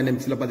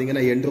thermodynamics ல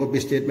பாத்தீங்கன்னா entropy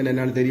statement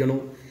என்னன்னு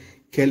தெரியணும்.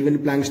 Kelvin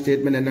Planck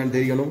statement என்னன்னு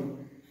தெரியணும்.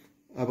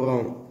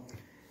 அப்புறம்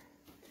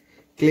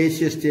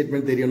Clausius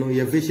statement தெரியணும்.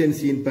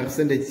 Efficiency in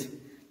percentage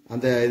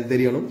அந்த இது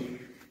தெரியணும்.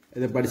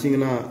 இத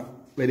படிச்சீங்கன்னா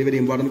very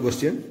important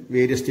question.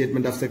 Various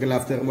statement of second law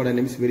of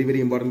thermodynamics,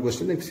 very important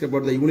question. Next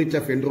about the unit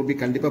of entropy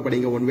கண்டிப்பா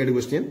படிங்க, one word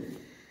question.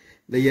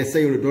 The SI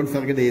unit, don't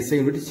forget the SI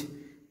unit,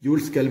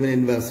 Joules Kelvin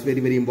inverse,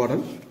 very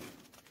important.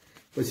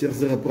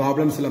 சில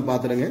problems எல்லாம்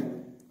பாத்துடுங்க.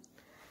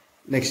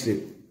 Next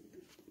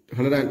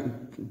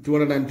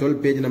 212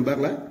 page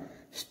numberல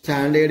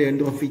standard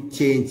entropy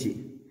change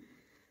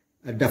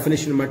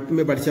definition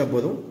மட்டுமே படிச்சா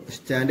போதும்.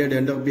 Standard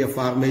entropy of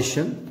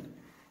formation,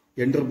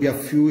 entropy of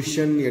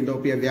fusion,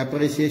 entropy of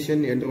vaporization,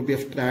 entropy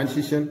of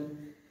transition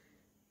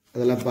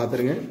அதெல்லாம்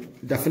பாத்துருங்க.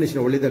 Definition,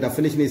 only the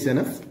definition is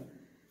enough.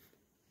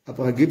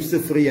 அப்புறம் Gibbs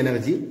free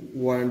energy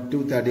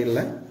 1-213ல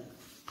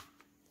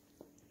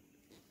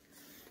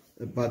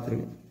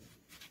பாத்துருங்க.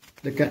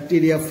 The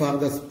criteria for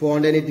the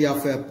spontaneity of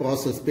a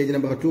process page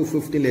number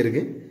 215ல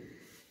இருக்கு.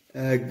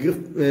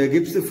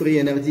 Gibbs free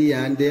energy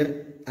and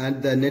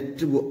the net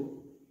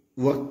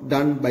work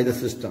done by the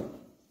system.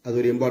 அது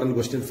ஒரு important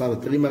question for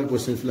 3 mark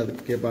questionsல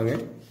கேட்பாங்க.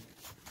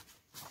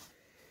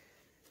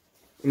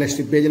 Next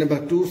page number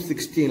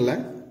 216ல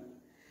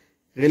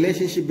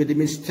relationship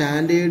between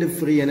standard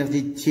free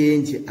energy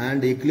change and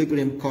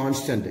equilibrium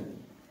constant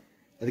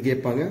அது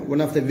கேட்பாங்க.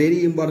 One of the very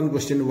important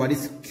question, what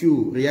is Q?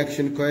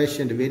 Reaction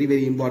coefficient,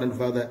 very important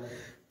for the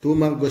 2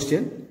 mark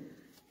question.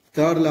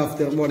 Third law of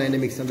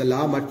thermodynamics அந்த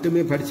law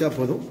மட்டுமே படிச்சா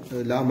போதும்,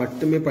 law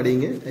மட்டுமே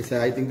படிங்க.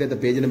 I think that the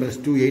page number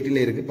 218ல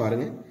இருக்கு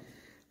பாருங்க.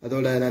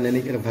 அதோட நான்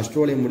நினைக்கிறேன் ஃபர்ஸ்ட்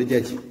வால்யூம்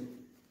முடிஞ்சாச்சு.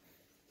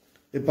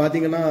 இப்போ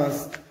பாத்தீங்கன்னா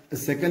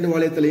second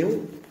வால்யூம்லயும்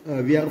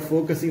we are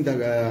focusing the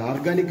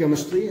organic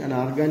chemistry and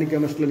organic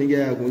chemistry நீங்க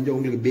கொஞ்சம்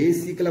உங்களுக்கு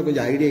பேசிக்கலா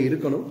கொஞ்சம் ஐடியா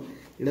இருக்கணும்,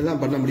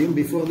 இதெல்லாம் பண்ண முடியும்.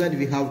 Before that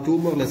we have 2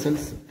 more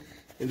lessons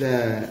in the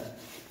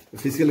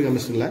physical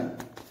chemistryல.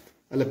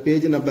 அதுல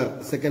page number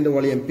second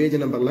volume page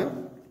நம்பர்ல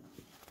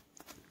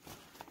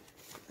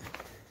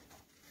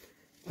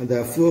அந்த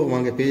 4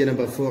 வாங்க, page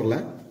number 4ல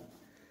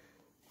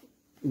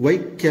why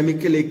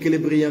chemical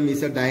equilibrium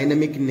is a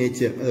dynamic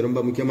nature அது ரொம்ப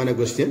முக்கியமான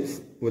questions,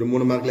 ஒரு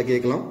 3 மார்க்ல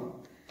கேட்கலாம்.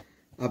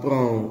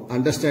 அப்புறம்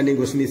understanding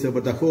question is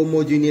about the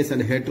homogeneous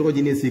and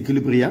heterogeneous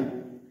equilibrium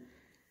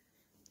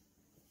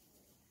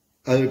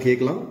அது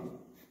கேட்கலாம்.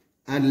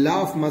 and law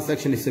of mass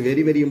action is a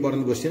very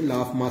important question,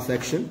 law of mass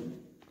action.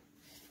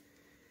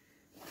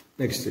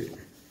 Next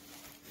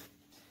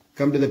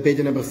come to the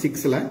page number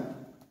 6ல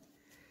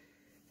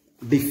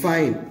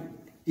define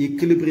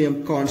equilibrium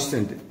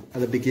constant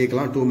அது அப்படி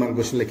கேட்கலாம், 2 mark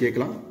questionல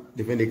கேட்கலாம்.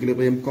 define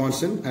equilibrium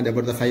constant and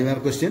about the 5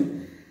 mark question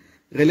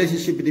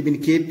relationship between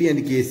Kp and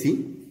Kc.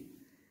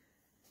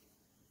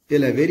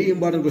 இதுல very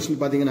important question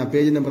பாத்தீங்கன்னா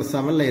page number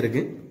 7ல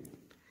இருக்கு.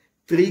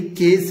 3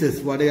 cases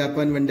what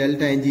happen when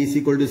delta Ng is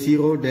equal to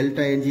 0,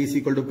 delta Ng is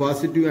equal to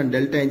positive and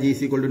delta Ng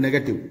is equal to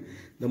negative.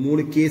 இந்த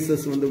 3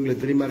 cases வந்து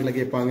உங்களுக்கு 3 மார்க்ல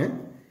கேட்பாங்க,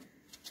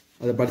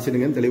 அதை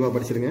படிச்சிடுங்க, தெளிவா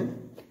படிச்சிடுங்க.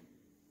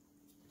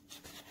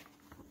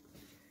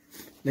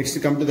 Next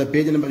come to the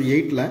page number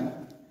 8ல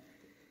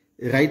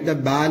write the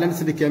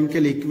balanced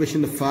chemical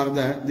equation for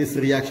this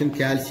reaction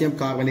calcium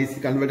carbonate is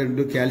converted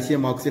into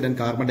calcium oxide and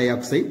carbon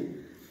dioxide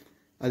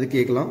அது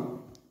கேட்கலாம்.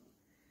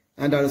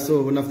 and also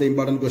one of the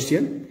important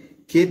question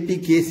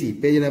KPKC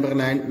page number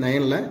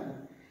 9ல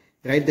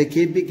write the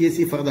KPKC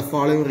for the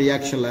following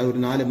reaction ல ஒரு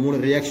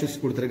 3 reactions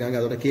கொடுத்திருக்காங்க,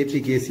 அதோட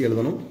KPKC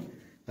எழுதணும்.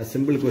 அது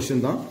simple question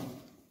தான்.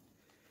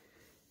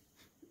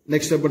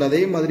 next about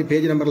அதே மாதிரி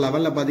பேஜ் நம்பர்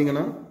 11ல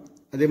பாத்தீங்கன்னா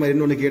அதே மாதிரி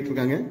இன்னொன்னு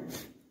கேட்டிருக்காங்க.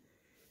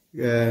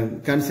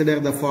 consider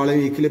the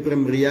following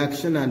equilibrium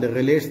reaction and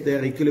relates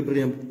their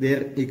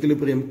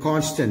equilibrium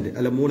constant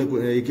அல்ல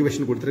 3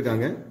 equation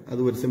கொடுத்திருக்காங்க, அது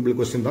ஒரு simple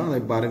question தான், அதை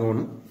பாருங்க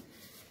ஒண்ணு.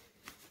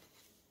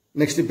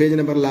 next page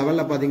number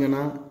 11ல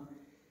பாத்தீங்கன்னா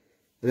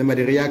அதே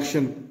மாதிரி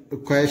reaction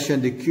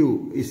coefficient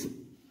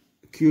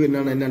Q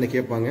என்னன்னு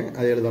கேட்பாங்க,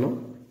 அதை எழுதணும்.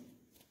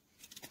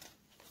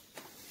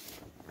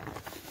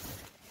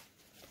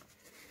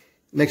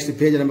 Next,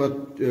 page number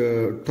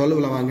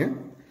 12.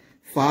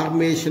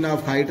 Formation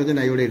of hydrogen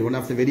iodide. One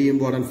of the very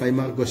important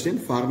 5-mark question.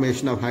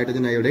 Formation of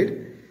hydrogen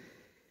iodide.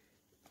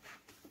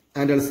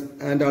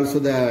 And also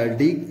the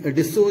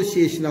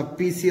dissociation of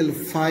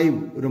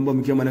PCl5. Romba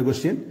mukkiyamaana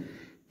question.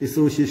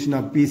 Dissociation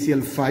of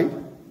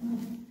PCl5.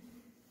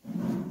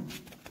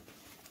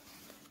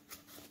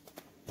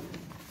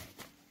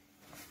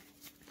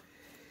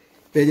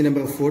 Page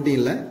number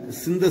 14.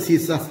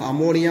 Synthesis of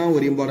ammonia.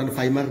 Very important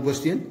 5-mark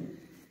question.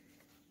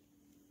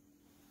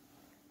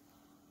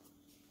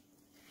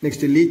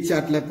 Next,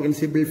 Lee-Chatler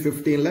principle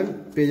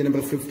 15, page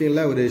number 15,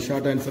 a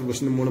short answer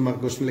question,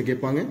 3-mark question.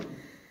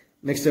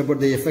 Next,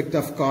 about the effect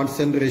of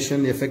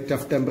concentration, effect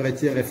of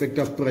temperature, effect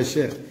of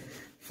pressure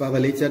for the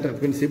Lee-Chatler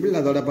principle.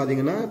 That's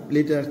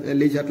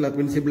Lee-Chatler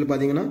principle,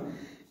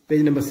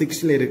 page number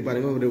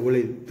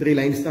 16, 3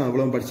 lines.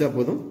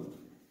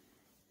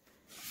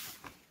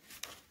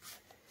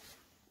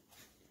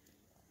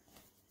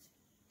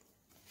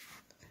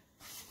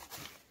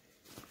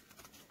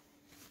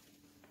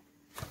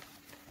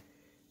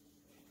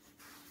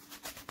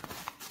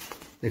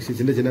 Next,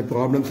 சின்ன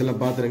problems எல்லாம்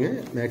பாத்துருங்க.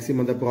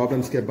 Maximum the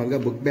problems கேட்பாங்க.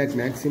 Book back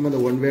maximum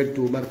the 1 word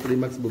 2 mark 3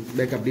 marks book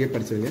back அப்படியே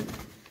படிச்சிருங்க.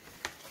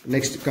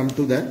 Next, come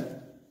to the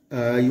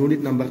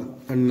unit number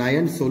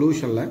 9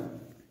 solution ல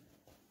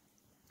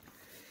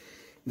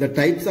the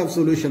types of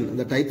solution.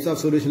 The types of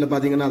solution ல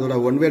பாத்தீங்கன்னா அதோட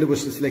 1 word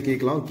questions ல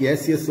கேட்கலாம்.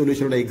 Gaseous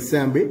solution ஓட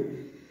example,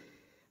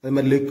 அதே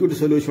மாதிரி liquid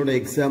solution ஓட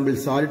example,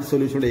 solid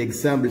solution ஓட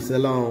examples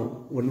எல்லாம்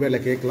 1 word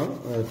ல கேட்கலாம்.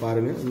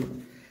 பாருங்க.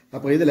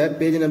 அப்ப இதுல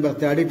page number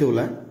 32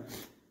 ல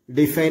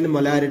define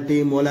molarity,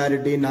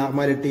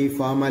 normality,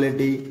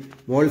 formality,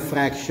 mole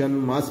fraction,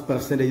 mass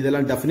percentage.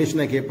 இதெல்லாம் definition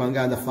கேட்பாங்க.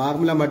 அந்த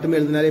formula மட்டுமே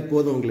எழுதினாலே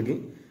போதும் உங்களுக்கு.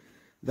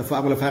 The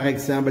formula, for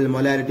example,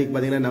 molarity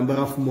பாத்தீங்கன்னா number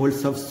of moles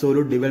of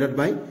solute divided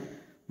by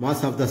mass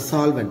of the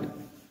solvent.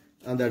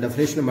 அந்த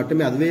definition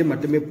மட்டுமே அதுவே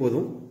மட்டுமே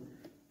போதும்.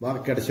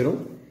 மார்க் கிடைச்சிரும்.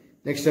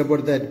 Next,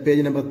 about that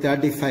page number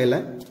 35 ல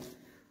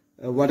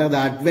what are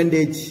the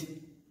advantage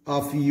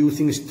of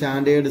using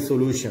standard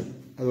solution?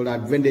 அதோட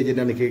advantage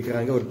என்னன்னு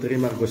கேக்குறாங்க ஒரு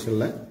 3-mark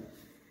questionல.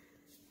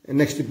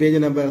 Next, page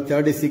number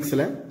 36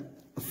 la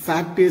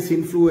factors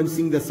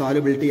influencing the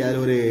solubility. Adha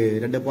oru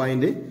 2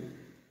 point,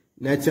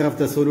 nature of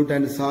the solute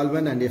and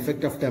solvent and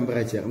effect of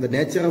temperature. The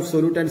nature of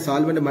solute and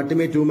solvent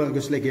மட்டுமே 2-mark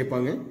question la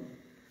கேட்பாங்க.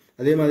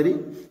 அதே மாதிரி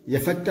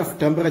effect of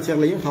temperature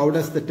லையும் how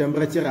does the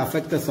temperature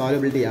affect the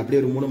solubility அப்படி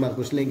ஒரு 3-mark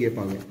question லையும்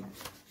கேட்பாங்க.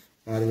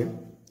 பாருங்க.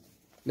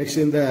 Next,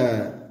 in the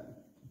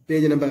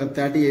page number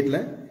 38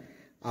 la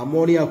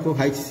ammonia க்கும்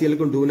HCl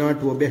க்கும் do not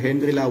obey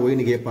Henry law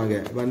னு கேட்பாங்க.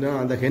 வந்து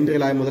அந்த Henry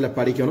law முதல்ல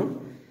படிக்கணும்.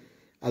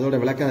 அதோட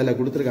விளக்கம் அதில்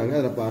கொடுத்துருக்காங்க.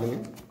 அதை பாருங்க.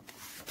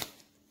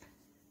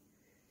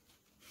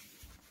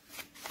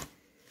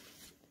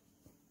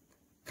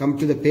 Come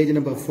to the page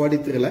number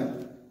 43 ல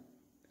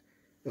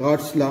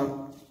Rod's law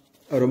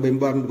ரொம்ப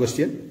இம்பார்ட்டன்ட்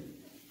கொஸ்டின்.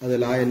 அது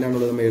லா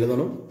என்னன்னு நம்ம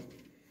எழுதணும்.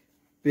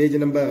 பேஜ்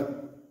நம்பர்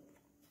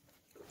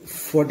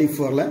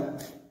 44 ல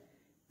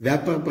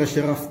vapor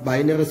pressure of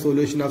binary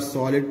solution of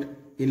solid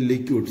in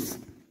liquids.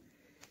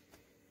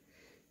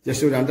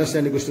 Just ஒரு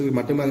அண்டர்ஸ்டாண்டிங் கொஸ்டின்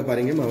மட்டுமாக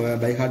பாருங்க,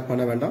 பை ஹார்ட்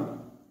பண்ண வேண்டாம்.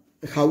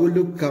 How will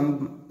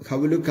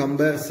you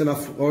comparison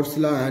of Rod's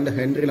law and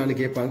Henry law னு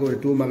கேட்பாங்க ஒரு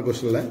 2-mark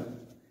questionல.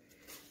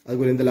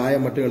 அதுக்கு இந்த லாயை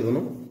மட்டும்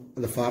எழுதணும்,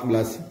 அந்த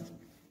ஃபார்முலாஸ்.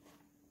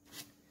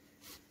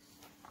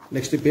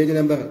 Next, page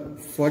number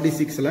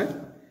 46 ல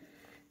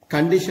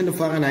condition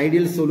for an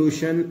ideal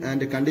solution and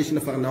condition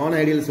for a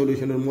non-ideal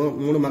solution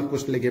 3-mark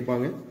questionல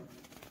கேட்பாங்க.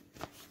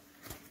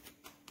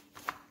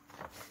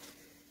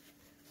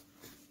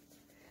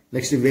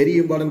 Next, very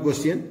important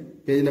question,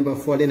 page number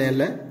 49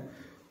 ல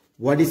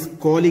what is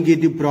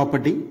colligative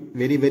property?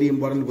 Very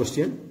important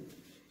question.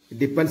 It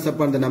depends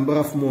upon the number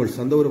of moles.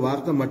 அந்த ஒரு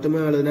வார்த்தை மட்டுமே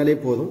எழுதினாலே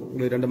போதும்,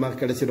 உங்களுக்கு 2 mark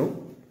கிடைச்சிடும்.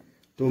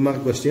 2-mark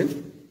question.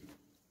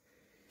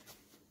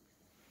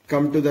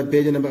 Come to the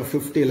page number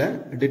 50 ல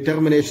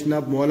determination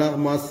of molar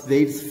mass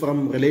weights from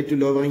relative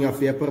lowering of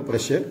vapor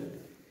pressure.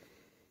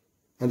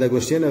 அந்த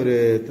question ஒரு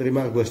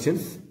 3-mark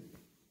questions.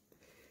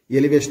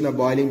 Elevation of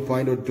boiling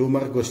point ஒரு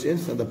 2-mark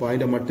questions. அந்த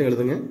பாயிண்ட மட்டும்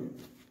எழுதுங்க.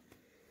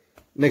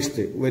 Next,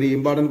 very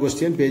important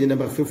question, page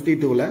number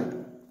 52 la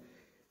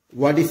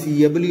what is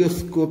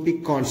ebullioscopic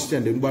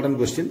constant? Important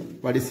question.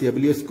 What is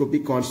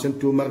ebullioscopic constant?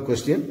 2-mark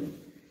question.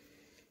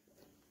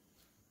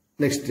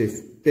 Next,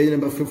 page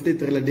number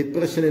 53 la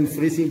depression and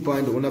freezing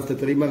point, one of the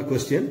 3-mark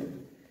question.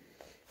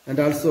 And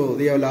also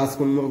they have asked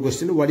one more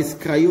question, what is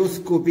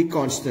cryoscopic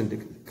constant?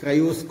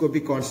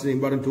 Cryoscopic constant,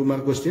 important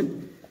 2-mark question.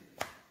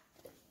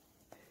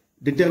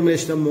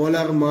 Determination of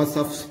molar mass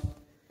of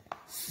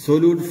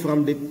solute from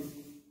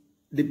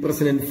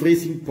depression and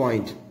freezing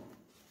point.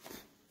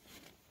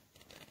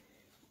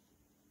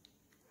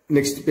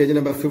 Next, page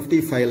number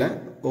 55 la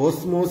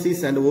osmosis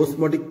and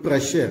osmotic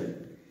pressure.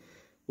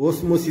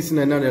 Osmosis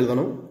என்னன்னு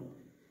எழுதணும்,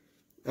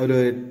 ஒரு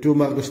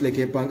 2-mark question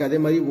கேட்பாங்க. அதே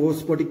மாதிரி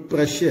osmotic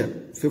pressure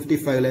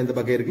 55 ல இந்த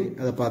பக்கம் இருக்கு,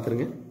 அதை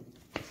பாத்துருங்க.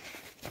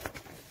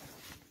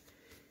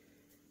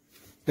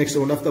 Next,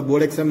 one of the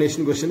board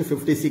examination question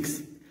 56.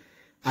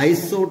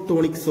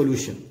 isotonic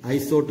solution.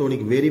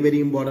 Isotonic, very very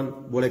important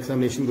board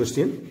examination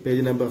question,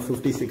 page number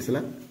 56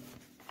 la.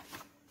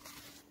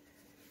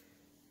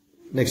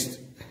 Next,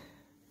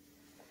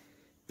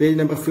 page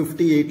number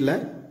 58 la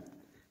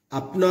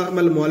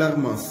abnormal molar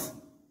mass,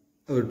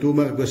 ஒரு 2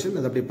 mark question.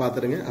 அது அப்படியே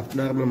பார்த்துருங்க.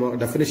 abnormal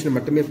definition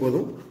மட்டுமே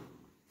போதும்.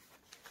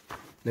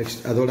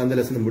 நெக்ஸ்ட் அதோட அந்த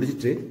lesson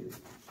முடிச்சிட்டு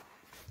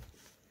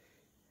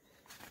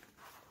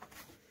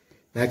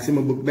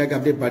maximum book back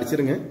அப்படியே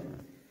படிச்சிருங்க.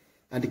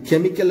 அண்ட்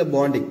கெமிக்கல்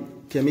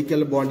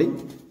பாண்டிங்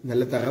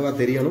நல்ல தரவா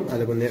தெரியணும்.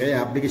 அதுக்கு நிறைய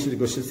அப்ளிகேஷன்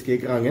கொஸ்டின்ஸ்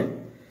கேட்குறாங்க.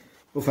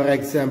 இப்போ ஃபார்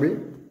எக்ஸாம்பிள்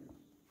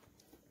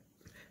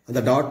அந்த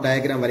டாட்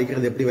டயக்ராம்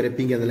வரைக்கிறது எப்படி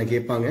வரைப்பீங்க அதெல்லாம்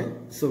கேட்பாங்க.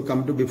 So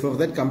come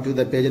to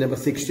the page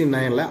number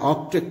 69ல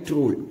ஆக்டெக்ட்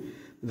rule,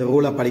 இந்த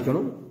ரூலை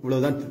படிக்கணும்.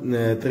 இவ்வளவுதான்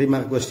 3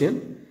 மார்க் கொஸ்டின்.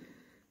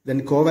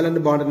 தென் கோவலண்ட்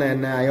பாண்ட்னா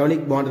என்ன,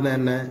 அயோனிக் பாண்ட்னா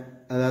என்ன,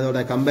 அதோட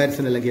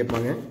கம்பேரிசன் எல்லாம்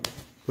கேட்பாங்க.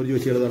 புரிஞ்சு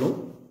வச்சு எழுதணும்.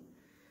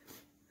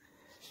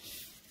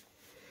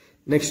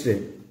 நெக்ஸ்ட்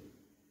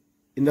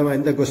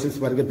இந்த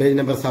கொஸ்டின்ஸ் பாருங்க. பேஜ்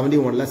நம்பர்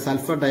 71ல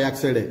சல்ஃபர்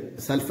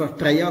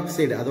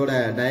ட்ரைஆக்சைடு அதோட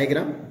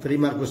டயக்ராம் 3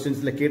 மார்க்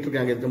கொஸ்டின்ஸ்ல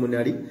கேட்டிருக்காங்க இதுக்கு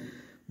முன்னாடி,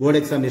 board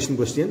examination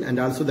question. And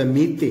also the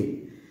methane,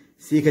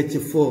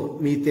 CH4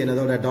 methane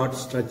அதோட டாட்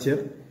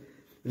ஸ்ட்ரக்சர்.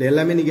 இது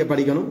எல்லாமே நீங்க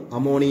படிக்கணும்.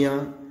 அமோனியா,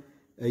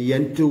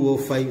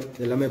 N2O5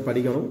 எல்லாமே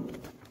படிக்கணும்.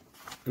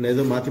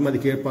 எதுவும் மாற்றி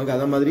கேட்பாங்க.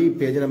 அதே மாதிரி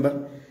page number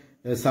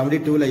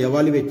 72ல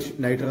evaluate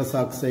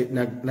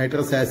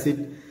nitrous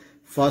acid,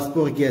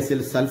 phosphoric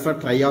acid, sulphur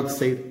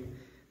trioxide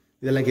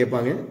இதெல்லாம்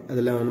கேட்பாங்க.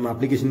 அதெல்லாம் நம்ம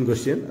அப்ளிகேஷன்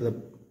கொஸ்டின், அதை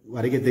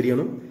வரைக்க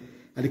தெரியணும்.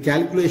 அது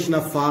கால்குலேஷன்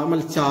ஆஃப்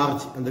ஃபார்மல்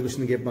சார்ஜ் அந்த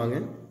கொஸ்டின் கேட்பாங்க.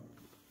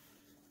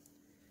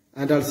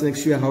 And also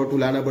next you have to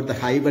learn about the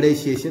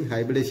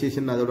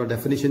hybridisation அதோட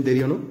டெஃபினிஷன்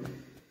தெரியணும்.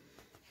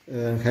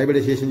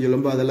 ஹைபிரிடைசேஷன்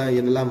சொல்லும்போது அதெல்லாம்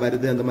என்னெல்லாம்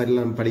வருது அந்த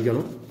மாதிரிலாம் நம்ம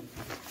படிக்கணும்.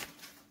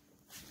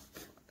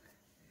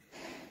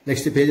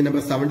 Next, page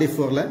number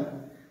 74ல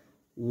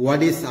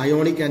what is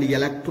ionic and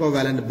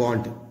electrovalent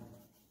bond,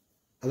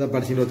 அத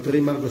படிச்சீங்க.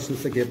 3 மார்க்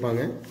क्वेश्चंस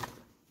கேட்பாங்க.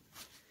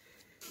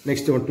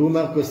 Next, 2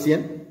 mark question,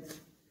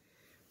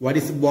 what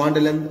is bond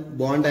length,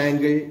 bond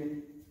angle,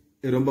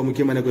 இது ரொம்ப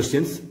முக்கியமான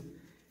क्वेश्चंस.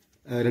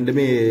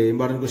 ரெண்டுமே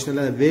important question.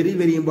 Very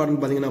very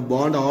important பாத்தீங்கன்னா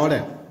bond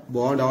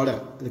order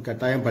இது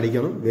கட்டாயம்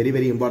படிக்கணும். Very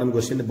very important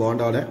question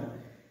bond order.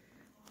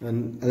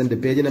 அதன்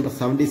page number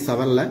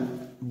 77ல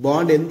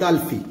bond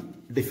enthalpy,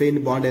 define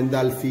bond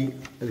enthalpy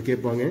அது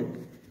கேட்பாங்க.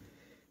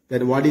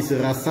 Then what is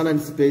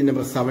resonance, page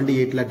number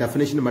 78ல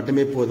definition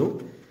மட்டுமே போதும்.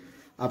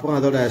 அப்புறம்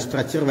அதோட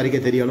ஸ்ட்ரக்சர் வரைக்க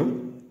தெரியணும்.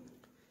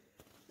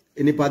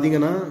 இனி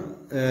பாத்தீங்கன்னா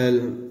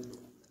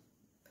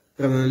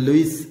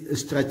Lewis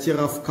structure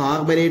of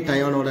carbonate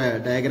அயானோட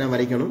diagram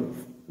வரைக்கணும்.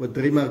 ஒரு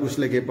 3 மார்க்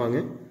கொஸ்டின்ல கேட்பாங்க.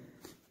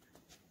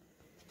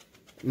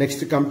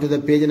 Next come to the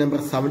page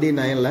number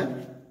 79ல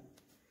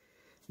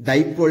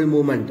dipole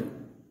movement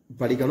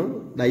படிக்கணும்.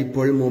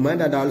 Dipole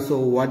movement and also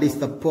what is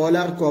the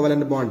polar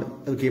covalent bond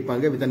அது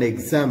கேட்பாங்க with an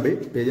example.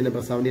 Page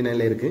number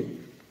 79ல இருக்கு.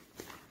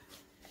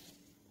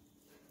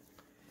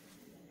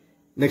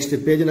 Next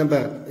page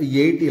number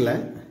 80ல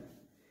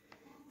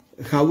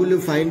how will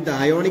you find the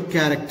ionic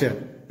character,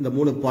 இந்த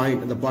 3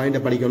 point, இந்த பாயிண்ட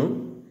படிக்கணும்.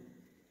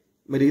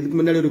 இதுக்கு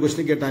முன்னாடி ஒரு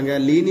क्वेश्चन கேட்டாங்க,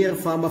 linear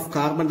form of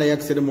carbon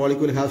dioxide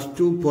molecule has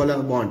 2 polar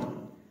bond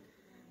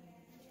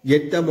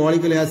yet the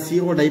molecule has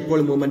 0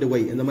 dipole moment.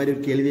 why, இந்த மாதிரி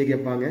ஒரு கேள்வியை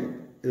கேட்பாங்க.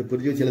 இது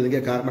புரிஞ்சு வச்சு எழுதுங்க.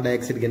 கார்பன் டை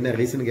ஆக்சைடுக்கு என்ன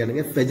ரீசன்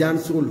கேளுங்க.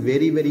 ஃபெஜான்ஸ் rule,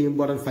 very very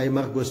important 5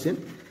 mark question,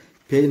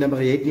 page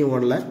number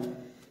 81ல.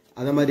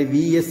 அதே மாதிரி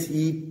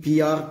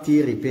VSEPR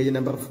தியரி, பேஜ்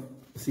நம்பர்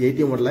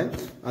 81ல.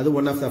 அது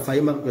one of the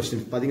 5 mark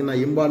question. பாத்தீங்கன்னா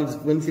இம்பார்ட்டன்ஸ்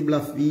பிரின்சிபிள்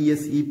ஆஃப்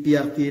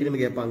VSEPR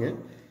தியரின்னு கேட்பாங்க.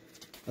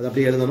 அது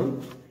அப்படியே எழுதணும்.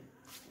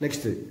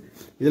 நெக்ஸ்ட்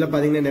இதுல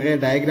பாத்தீங்கன்னா நிறைய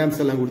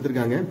டயக்ராம்ஸ் எல்லாம்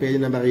கொடுத்துருக்காங்க. Page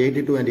number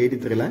 82 and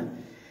 83ல.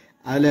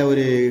 அதுல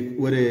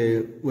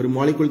ஒரு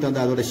மாலிகுல்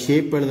தந்து அதோட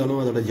ஷேப்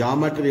எழுதணும், அதோட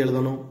ஜாமெட்ரி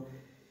எழுதணும்,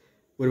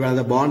 ஒருவேளை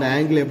அந்த பாண்ட்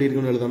ஆங்கிள் எப்படி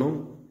இருக்குன்னு எழுதணும்.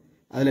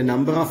 அதுல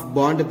நம்பர் ஆஃப்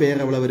பாண்ட்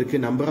பேர் எவ்வளவு இருக்கு,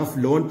 நம்பர் ஆஃப்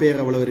லோன்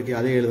பேர் எவ்வளவு இருக்கு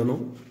அதை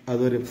எழுதணும்.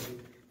 அது ஒரு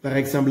ஃபார்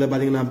எக்ஸாம்பிள்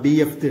பாத்தீங்கன்னா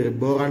BF3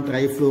 போரான்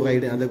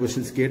ட்ரைஃப்ளோரைடு அந்த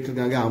கொஸ்டின்ஸ்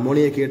கேட்டிருக்காங்க.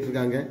 அமோனியா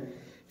கேட்டிருக்காங்க.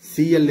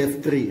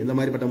 ClF3 இந்த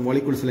மாதிரிப்பட்ட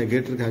மாலிகுல்ஸ் எல்லாம்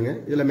கேட்டிருக்காங்க.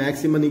 இதுல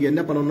மேக்சிமம் நீங்க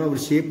என்ன பண்ணணும்னா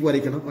ஒரு ஷேப்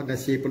வரைக்கணும்.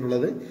 ஷேப்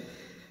உள்ளது.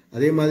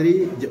 அதே மாதிரி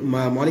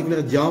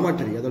மாலிகுலர்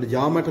ஜியாமெட்ரி, அதோட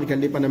ஜியாமெட்ரி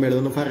கண்டிப்பா நம்ம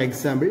எழுதணும். ஃபார்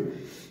எக்ஸாம்பிள்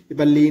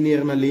இப்ப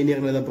லீனியர்னா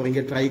லீனியர் எழுத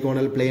போறீங்க,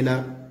 ட்ரைகோனல்,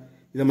 பிளேனார்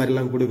இந்த மாதிரி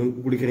எல்லாம்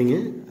கொடுக்குறீங்க.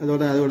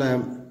 அதோட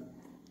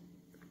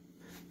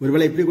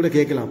ஒருவேளை இப்படி கூட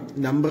கேட்கலாம்,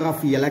 நம்பர்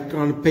ஆஃப்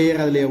எலக்ட்ரான்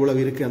பேர் அதுல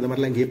எவ்வளவு இருக்கு அந்த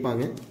மாதிரிலாம்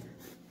கேட்பாங்க.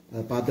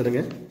 அதை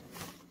பார்த்துடுங்க.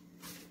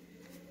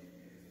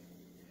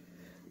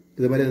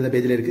 இது மாதிரி அந்த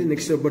பேஜ்ல இருக்கு.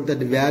 Next about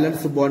the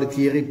valence bond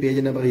theory, page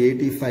number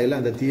 85ல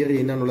அந்த தியரி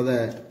என்னன்னு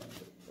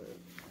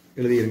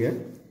எழுதிருங்க.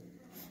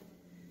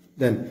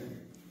 தென்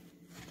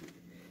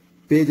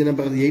பேஜ்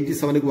நம்பர்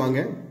 87க்கு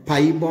வாங்க.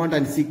 By bond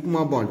and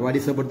sigma bond, what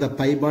is about the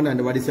by bond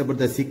and what is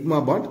about the sigma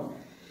bond.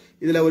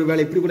 இதுல ஒரு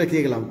வேளை இப்படி கூட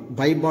கேட்கலாம்,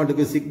 பை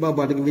பாண்டுக்கு சிக்மா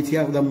பாண்டுக்கு விச்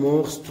ஆர் த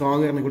மோர்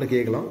ஸ்ட்ராங்கர்னு கூட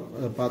கேட்கலாம்.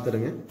 அதை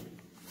பார்த்துடுங்க.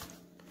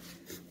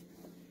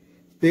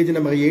 பேஜ்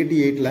நம்பர்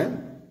 88ல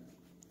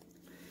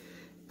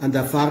அந்த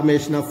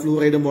formation of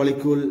fluoride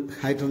molecule,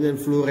 hydrogen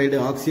fluoride,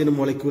 oxygen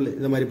molecule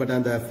இந்த மாதிரிப்பட்ட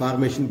அந்த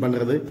ஃபார்மேஷன்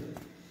பண்றது,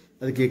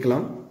 அது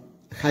கேட்கலாம்.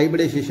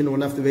 Hybridization,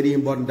 one of the very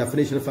important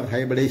definition for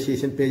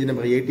hybridization, page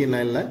number 18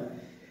 ல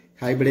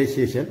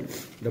hybridization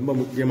ரொம்ப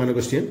முக்கியமான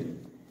question.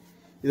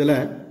 இதுல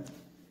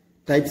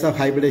types of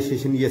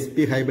hybridization, sp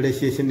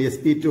hybridization,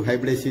 sp2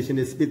 hybridization,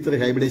 sp3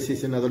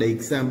 hybridization, அதோட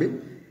example.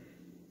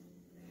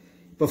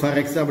 இப்போ for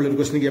example ஒரு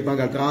question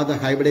கேட்பாங்க, draw the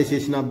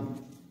hybridization of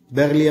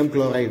beryllium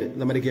chloride,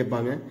 இந்த மாதிரி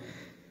கேட்பாங்க.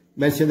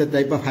 mention the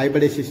type of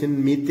hybridization,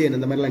 methane,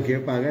 இந்த மாதிரிலாம்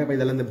கேட்பாங்க. அப்போ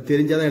இதெல்லாம்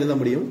தெரிஞ்சாதான் எழுத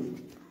முடியும்.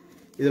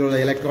 இதில் உள்ள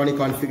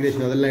எலக்ட்ரானிக்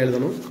கான்ஃபிகரேஷன் அதெல்லாம்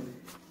எழுதணும்.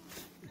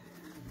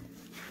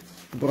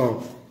 அப்புறம்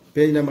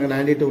page number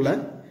 92ல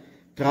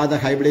draw the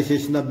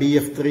hybridization of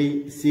BF3,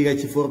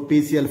 CH4,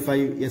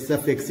 PCl5,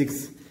 SFX6,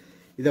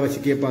 இதை வச்சு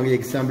கேட்பாங்க.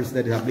 Examples,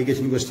 that is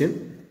application question.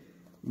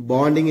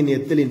 Bonding in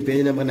ethylene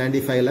page number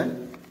 95ல,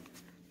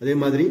 அதே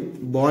மாதிரி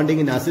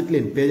பாண்டிங் இன்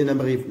அசிட்லின் பேஜ்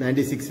நம்பர்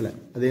 96ல,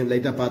 அதையும்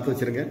லைட்டாக பார்த்து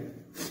வச்சிருங்க.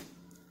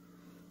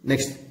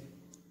 Next,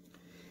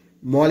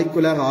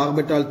 molecular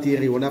orbital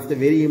theory, one of the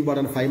very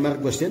important 5-mark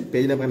question,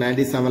 page number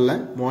 97ல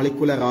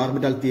molecular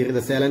orbital theory,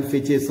 the salient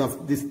features of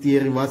this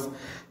theory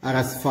are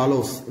as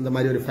follows. இந்த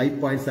மாதிரி ஒரு 5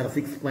 points or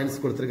 6 points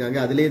கொடுத்திருக்காங்க.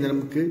 அதிலே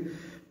நமக்கு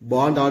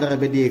bond order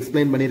பத்தி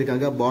எக்ஸ்பிளைன்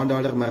பண்ணியிருக்காங்க. bond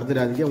order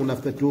மறந்துடாதீங்க. one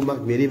of the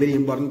 2-mark very very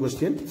important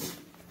question.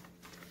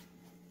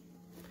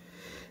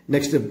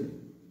 next,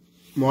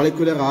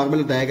 molecular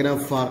orbital diagram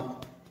for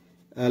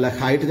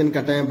hydrogen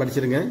கட்டாயம்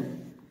படிச்சிருங்க.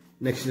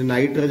 next,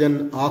 nitrogen,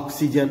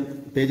 oxygen,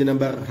 page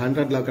number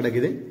 100ல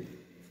கிடைக்குது.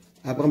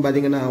 அப்புறம்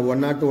பார்த்தீங்கன்னா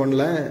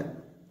 101ல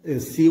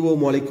CO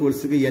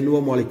மாலிகூல்ஸுக்கு NO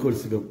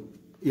மாலிகூல்ஸுக்கு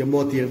MO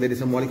theory, there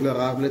is a molecular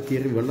orbital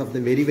theory, one of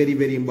the very very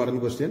very important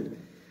question.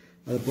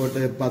 அதை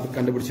போட்டு பார்த்து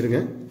கண்டுபிடிச்சிருங்க.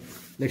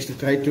 Next,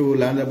 try to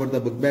learn about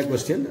the book back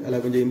question,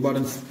 அதில் கொஞ்சம்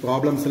importance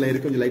problems எல்லாம்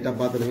இருக்கு, கொஞ்சம் லைட்டாக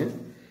பார்த்துருங்க.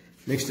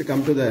 Next,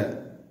 come to the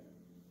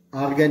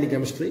organic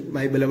chemistry,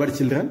 my beloved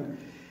children.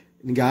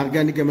 நீங்கள்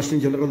ஆர்கானிக்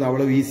கெமிஸ்ட்ரின்னு சொல்கிறது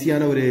அவ்வளோ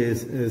ஈஸியான ஒரு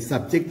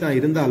சப்ஜெக்ட் தான்,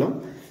 இருந்தாலும்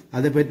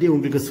அதை பற்றி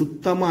உங்களுக்கு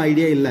சுத்தமாக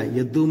ஐடியா இல்லை,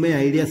 எதுவுமே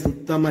ஐடியா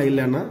சுத்தமாக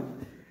இல்லைன்னா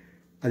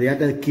அது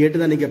யார்ட்ட கேட்டு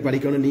தான் நீங்கள்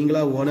படிக்கணும்.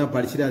 நீங்களா ஓனாக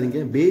படிச்சிடாதீங்க.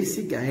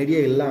 பேசிக்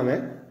ஐடியா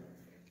இல்லாமல்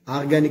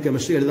ஆர்கானிக்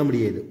கெமிஸ்ட்ரி எழுத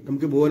முடியாது.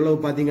 நமக்கு ஓரளவு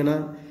பார்த்தீங்கன்னா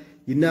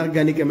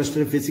இன்ஆர்கானிக்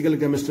கெமிஸ்ட்ரி, பிசிக்கல்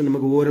கெமிஸ்ட்ரி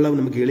நமக்கு ஓரளவு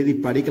நமக்கு எழுதி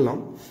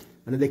படிக்கலாம்.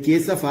 ஆனால் இந்த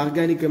கேஸ் ஆஃப்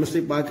ஆர்கானிக்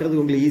கெமிஸ்ட்ரி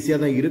பார்க்கறது உங்களுக்கு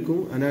ஈஸியாக தான்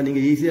இருக்கும். ஆனால்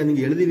நீங்கள் ஈஸியாக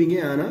நீங்கள் எழுதுவீங்க.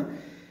 ஆனால்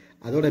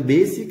அதோட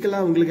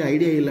பேசிக்கலாக உங்களுக்கு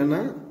ஐடியா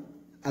இல்லைன்னா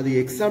அது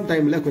எக்ஸாம்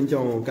டைமில்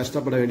கொஞ்சம்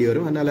கஷ்டப்பட வேண்டி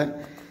வரும். அதனால்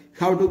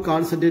how to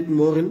concentrate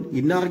more in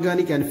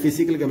inorganic and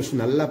physical chemistry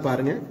நல்லா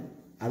பாருங்க.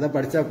 அதை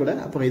படிச்சா கூட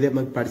அப்புறம் இதே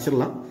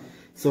படிச்சிடலாம்.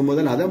 ஸோ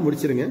முதல்ல அதை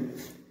முடிச்சிருங்க.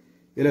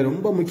 இதில்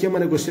ரொம்ப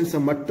முக்கியமான கொஸ்டின்ஸை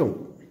மட்டும்,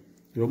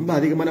 ரொம்ப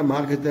அதிகமான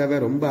மார்க் தேவை,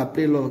 ரொம்ப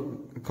அப்படியே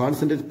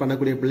கான்சென்ட்ரேட்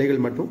பண்ணக்கூடிய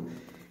பிள்ளைகள் மட்டும்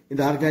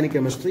இந்த ஆர்கானிக்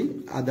கெமிஸ்ட்ரி,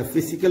 அந்த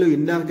பிசிக்கலும்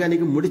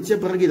இன்ஆர்கானிக்கும் முடிச்ச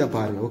பிறகு இதை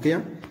பாருங்க. ஓகேயா?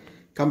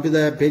 Come to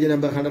the page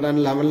number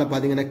 111ல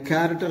பார்த்தீங்கன்னா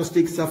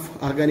கேரக்டரிஸ்டிக்ஸ் ஆஃப்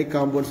ஆர்கானிக்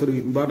காம்பவுண்ட்ஸ் ஒரு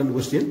important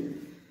question.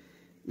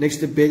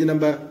 Next, page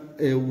number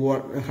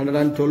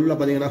 112ல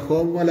பார்த்தீங்கன்னா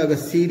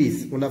homologous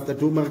series, one of the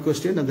 2-mark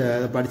question, அதை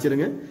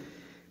படிச்சிருங்க.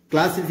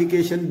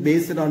 Classification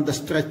based on the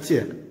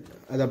structure,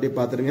 அதை அப்படியே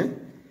பார்த்துருங்க.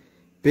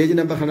 Page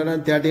number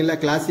 113ல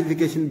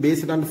classification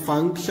based on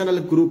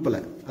functional குரூப்ல,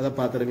 அதை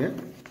பார்த்துருங்க.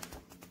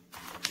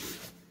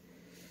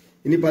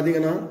 இனி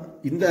பார்த்தீங்கன்னா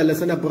இந்த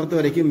லெசனை பொறுத்த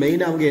வரைக்கும்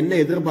மெயினாக அவங்க என்ன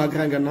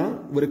எதிர்பார்க்குறாங்கன்னா,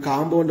 ஒரு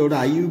காம்பவுண்டோட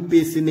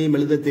IUPAC நேம்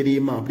எழுத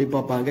தெரியுமா அப்படி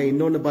பார்ப்பாங்க.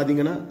 இன்னொன்று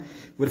பார்த்தீங்கன்னா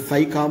ஒரு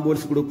 5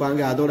 காம்பவுண்ட்ஸ்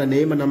கொடுப்பாங்க, அதோட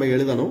நேமை நம்ம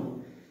எழுதணும்.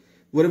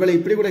 ஒருவேளை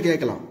இப்படி கூட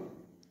கேட்கலாம்,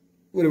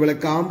 ஒருவேளை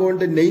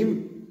காம்பவுண்ட் நேம்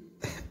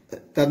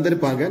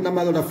தந்திருப்பாங்க,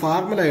 நம்ம அதோட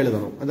ஃபார்முலா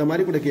எழுதணும், அந்த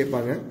மாதிரி கூட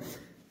கேட்பாங்க.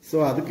 ஸோ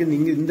அதுக்கு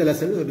நீங்கள் இந்த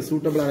லெசன் ஒரு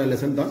சூட்டபிளான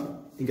லெசன் தான்,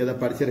 நீங்கள் அதை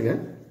படிச்சிருங்க.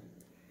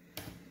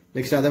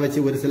 நெக்ஸ்ட், அதை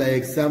வச்சு ஒரு சில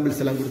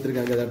எக்ஸாம்பிள்ஸ் எல்லாம்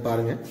கொடுத்துருக்காங்க, அதை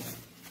பாருங்க.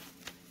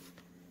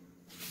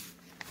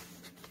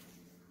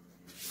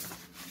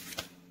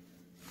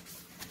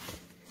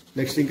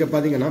 நெக்ஸ்ட் இங்க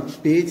பாத்தீங்கன்னா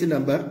பேஜ்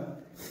நம்பர்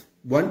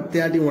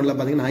 131ல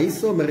பாத்தீங்கன்னா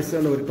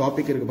ஐசோமெரிசம் ஒரு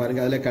டாபிக் இருக்கு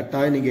பாருங்க. அதுல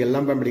கட்டாயம் நீங்க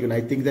எல்லாம் படிக்கணும்.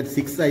 I think that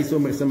 6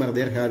 isomerism R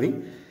they're having.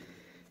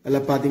 அதுல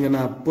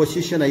பாத்தீங்கன்னா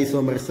position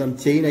isomerism,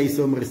 chain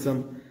isomerism,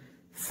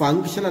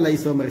 functional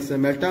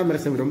isomerism,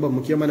 metamerism ரொம்ப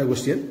முக்கியமான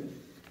கொஸ்டின்.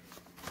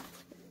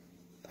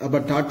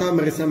 அப்ப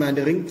டாட்டாமெரிசம்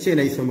அண்ட் ரிங்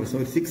செயின்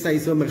ஐசோமெரிசம் ஒரு 6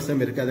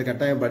 ஐசோமெரிசம் இருக்கு, அதை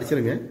கட்டாயம்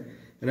படிச்சிருங்க.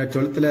 ஏன்னா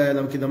 12th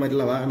நமக்கு இந்த மாதிரி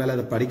எல்லாம் வாங்கினால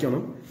அதை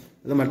படிக்கணும்.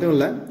 அது மட்டும்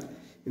இல்ல,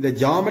 இந்த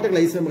ஜியோமெட்ரிக்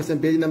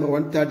ஐசோமெரிசம் பேஜ் நம்பர்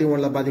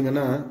 131ல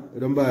பாத்தீங்கன்னா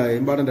ரொம்ப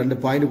இம்பார்ட்டன்ட் 2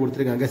 பாயிண்ட்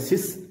கொடுத்துருக்காங்க.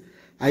 Sis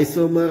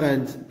isomer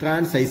and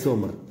trans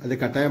isomer, அது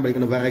கட்டாயம்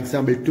படிக்கணும். ஃபார்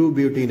எக்ஸாம்பிள்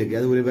 2-பியூட்டீனுக்கு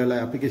அது ஒரு வேலை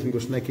அப்ளிகேஷன்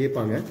கொஸ்டினா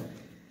கேட்பாங்க.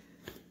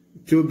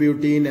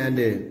 2-பியூட்டீன்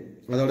அண்ட்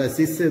அதோட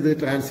சிஸ் எது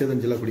டிரான்ஸ்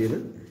எதுன்னு சொல்லக்கூடியது.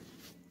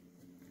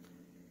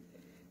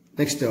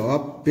 Next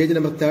page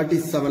number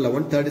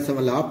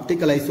 137ல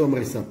optical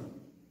isomerism,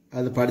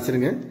 அது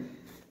படிச்சிருங்க.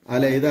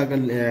 அதில் இதாக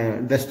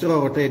டெஸ்ட்ரோ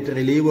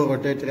ரொட்டேட்டர், லீவோ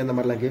ரொட்டேட்டர் இந்த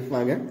மாதிரிலாம்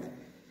கேட்பாங்க.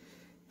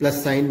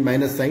 பிளஸ் சைன்,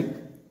 மைனஸ் சைன்,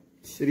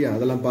 சரியா,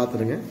 அதெல்லாம்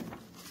பார்த்துருங்க.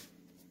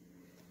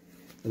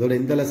 அதோட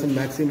இந்த லெசன்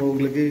மேக்ஸிமம்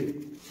உங்களுக்கு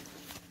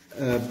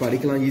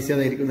படிக்கலாம், ஈஸியாக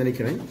தான் இருக்குன்னு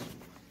நினைக்கிறேன்.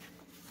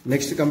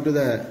 Next, come to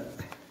the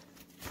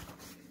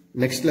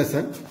next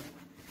lesson.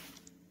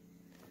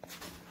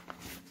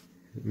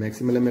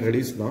 Maximum எல்லாமே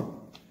ரெடியூஸ் தான்.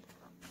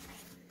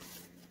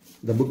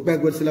 The book back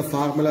words la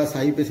formulas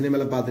IPS name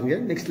la paathunga.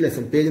 Next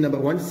lesson page number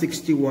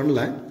 161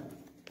 la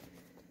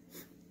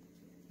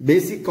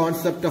basic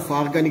concept of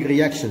organic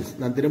reactions.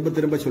 நான்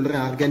திரும்ப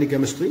சொல்றேன் organic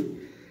chemistry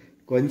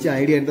கொஞ்சம்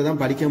ஐடியா இருந்தா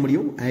தான் படிக்க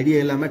முடியும். ஐடியா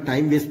இல்லாம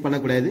டைம் வேஸ்ட் பண்ண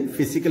கூடாது.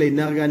 பிசிக்கல்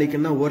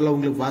இன்ஆர்கானிக்னா ஓரளவு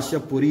உங்களுக்கு வாஷா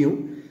புரியும்.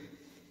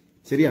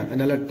 சரியா?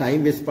 அதனால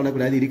டைம் வேஸ்ட் பண்ண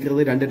கூடாது.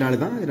 இருக்கிறது 2 நாள்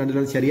தான். 2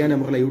 நாள் சரியான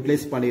முறையில்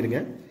யூட்டிலைஸ் பண்ணிருங்க.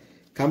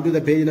 Come to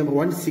the page number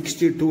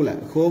 162 ல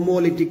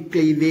homolytic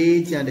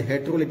cleavage and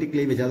heterolytic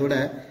cleavage அதோட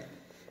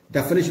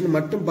definition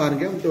மட்டும்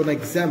பாருங்க. ஒரு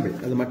எக்ஸாம்பிள்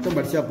அது மட்டும்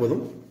படிச்சா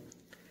போதும்.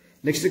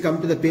 Next come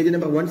to the page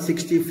number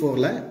 164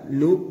 la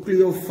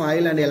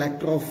nucleophile and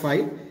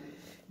electrophile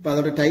இப்ப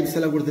அதோட டைப்ஸ்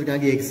எல்லாம்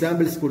கொடுத்திருக்காங்க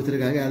எக்ஸாம்பிள்ஸ்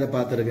கொடுத்திருக்காங்க அத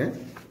பாத்துருங்க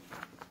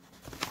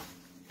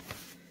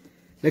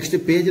next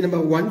page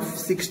number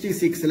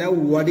 166 la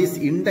what is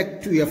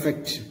inductive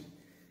effect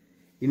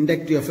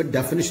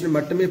definition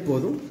மட்டுமே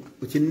போதும்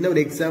சின்ன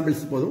ஒரு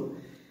எக்ஸாம்பிள்ஸ் போதும்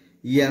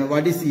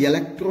what is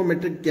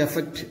electrometric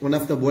effect one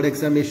of the board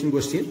examination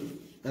question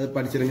அத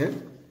படிச்சிருங்க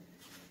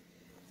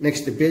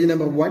next page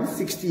number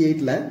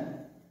 168 la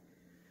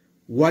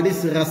what is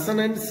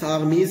resonance or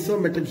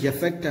mesometric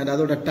effect and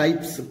அதோட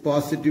types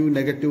positive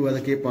negative அத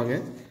கேட்பாங்க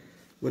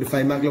ஒரு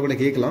 5 மார்க்ல கூட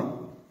கேட்கலாம்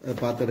அத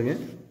பாத்துடுங்க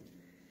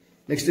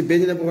next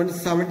page number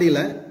 170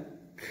 ல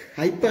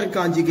hyper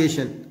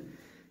conjugation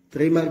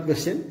 3 mark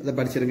question அத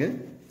படிச்சிருங்க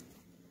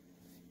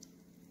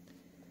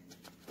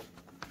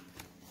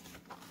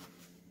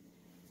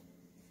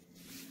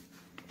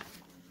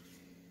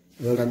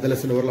அதோட அந்த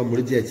லெசன் ஓரளவு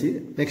முடிஞ்சாச்சு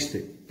next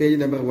page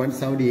number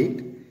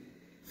 178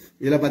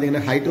 இதல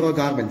பாத்தீங்கன்னா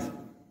hydrocarbons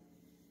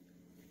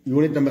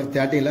Unit number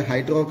 30 la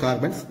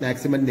hydrocarbons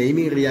maximum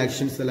naming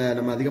reactions la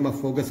நம்ம அதிகமா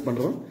ஃபோக்கஸ்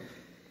பண்றோம்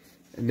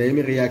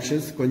naming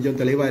reactions கொஞ்சம்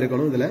தெளிவா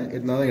இருக்கணும் இதல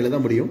இதனால எழுத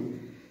முடியும்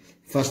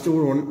first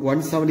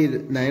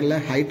 179 la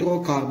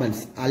hydrocarbons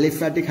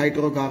aliphatic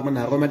hydrocarbon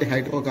aromatic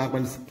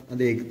hydrocarbons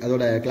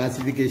அதோட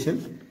classification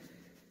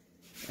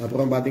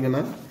அப்புறம்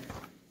பாத்தீங்கன்னா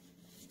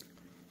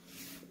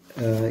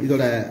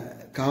இதோட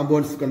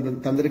compounds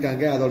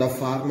தந்திருக்காங்க அதோட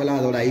ஃபார்முலா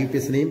அதோட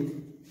IUPAC நேம்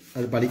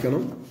அது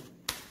படிக்கணும்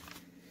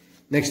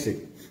next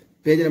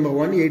Page number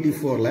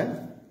 184 la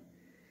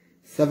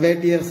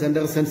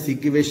Savatier-Sanderson's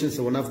equations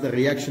one of the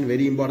reaction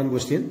very important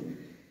question.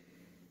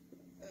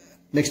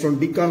 Next one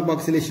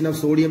decarboxylation of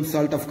sodium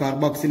salt of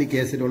carboxylic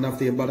acid one of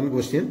the important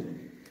question.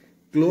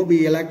 Globe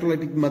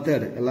electrolytic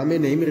method எல்லாமே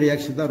name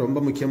reaction தான்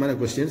ரொம்ப முக்கியமான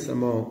questions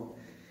நம்ம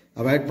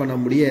avoid பண்ண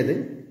முடியாது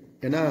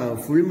ஏனா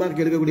full mark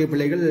எடுக்கக்கூடிய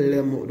பிள்ளைகள்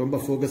ரொம்ப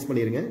ஃபோக்கஸ்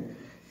பண்ணிருங்க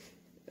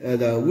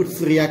the Woods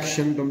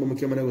reaction ரொம்ப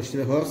முக்கியமான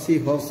question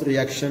Horsey-Horse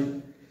reaction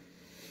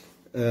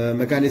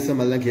mechanism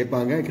அதெல்லாம்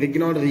கேட்பாங்க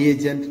Grignard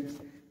reagent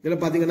இதல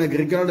பாத்தீங்கன்னா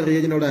Grignard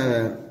reagent ஓட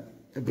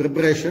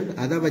preparation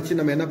அத வச்சு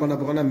நம்ம என்ன பண்ண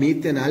போறோம்னா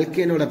மீத்தேன்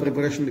ஆல்கேன் ஓட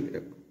preparation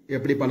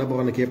எப்படி பண்ண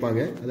போறோம்னு கேட்பாங்க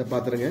அத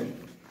பாத்துருங்க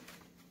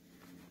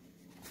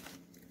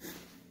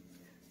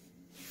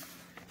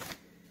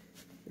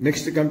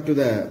next come to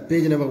the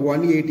page number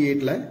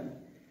 188 ல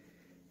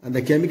அந்த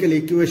chemical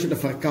equation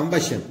for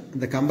combustion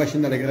அந்த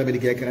combustion நடக்கிற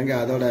பத்தி கேக்குறாங்க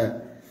அதோட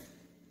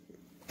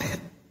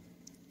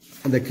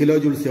அந்த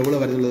kilojoules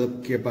எவ்வளவு வருதுன்னு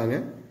கேட்பாங்க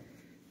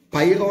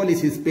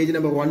Pyrolysis page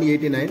number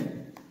 189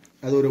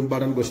 அது ஒரு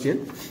important question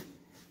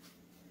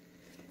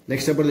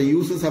next about the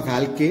uses of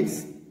alkanes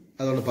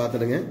அதோட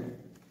பாத்துடுங்க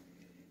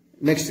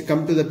next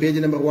come to the page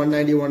number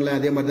 191 ல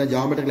அதே மாதிரி தான்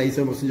geometrical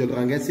isomers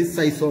சொல்றாங்க cis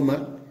isomer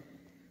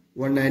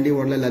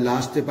 191 ல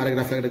லாஸ்ட்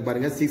paragraph எடுத்து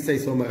பாருங்க cis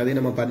isomer அதை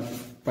நம்ம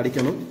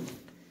படிக்கணும்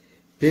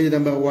page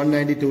number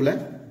 192 ல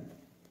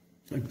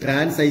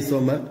trans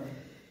isomer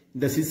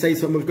இந்த cis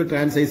isomer க்கு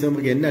trans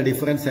isomer க்கு என்ன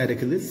டிஃபரன்ஸ்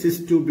இருக்குது cis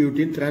 2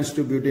 butene trans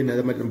 2 butene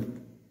அத மாதிரி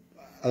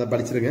அத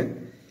படிச்சிருங்க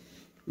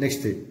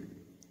next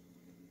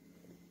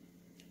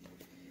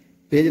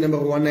page number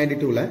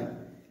 192 ல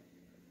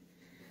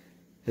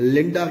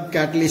Lindner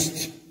catalyst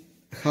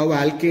how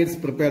alkanes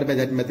prepared by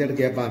that method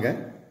கேட்பாங்க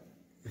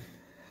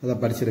அத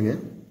படிச்சிருங்க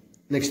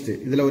next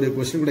இதுல ஒரு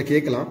क्वेश्चन கூட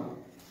கேட்கலாம்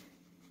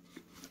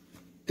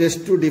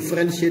test to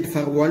differentiate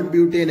for 1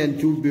 butane and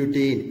 2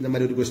 butane இந்த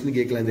மாதிரி ஒரு क्वेश्चन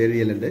கேட்கலாம் இந்த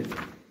ஏரியால இருந்து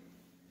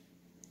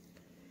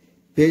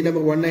page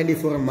number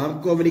 194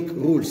 Markovnik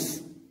rules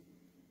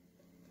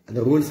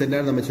அந்த ரூல்ஸ்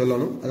என்னன்னு நம்ம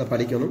சொல்லணும் அத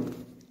படிக்கணும்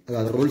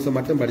அந்த ரூல்ஸ்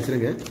மட்டும்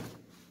படிச்சிருங்க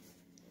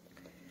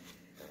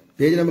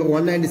பேஜ் நம்பர்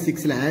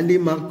 196 ல ஆன்டி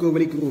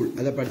மார்கோவனிக் ரூல்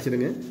அத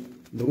படிச்சிருங்க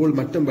இந்த ரூல்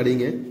மட்டும்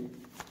படிங்க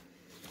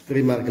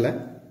 3 மார்க்ல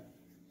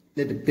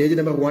பேஜ்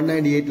நம்பர்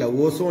 198 ல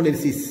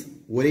ஓசோனிலிசிஸ்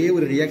ஒரே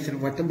ஒரு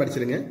ரியாக்ஷன் மட்டும்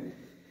படிச்சிருங்க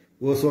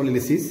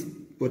ஓசோனிலிசிஸ்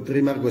ஒரு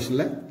 3 மார்க்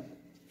क्वेश्चनல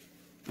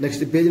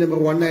நெக்ஸ்ட் பேஜ்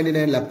நம்பர்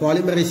 199 ல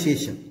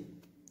பாலிமரைசேஷன்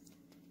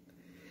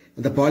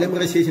அந்த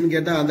பாலிமரைசேஷன்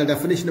கேட்டா அந்த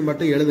டெஃபினிஷன்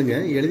மட்டும் எழுதுங்க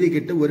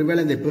எழுதிக்கிட்டு ஒருவேளை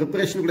இந்த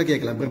பிரிப்பரேஷன் கூட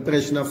கேட்கலாம்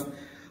பிரிப்பரேஷன் ஆஃப்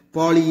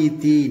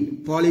பாலிஈத்தீன்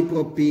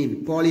பாலிப்ரோபீன்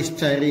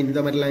பாலிஸ்டைரீன்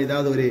இந்த மாதிரிலாம்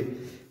ஏதாவது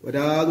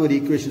ஒரு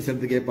ஈக்குவேஷன்ஸ்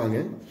எடுத்து கேட்பாங்க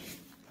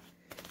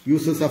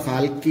யூசஸ் ஆஃப்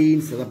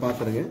ஆல்கீன்ஸ் அதை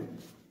பார்த்துருங்க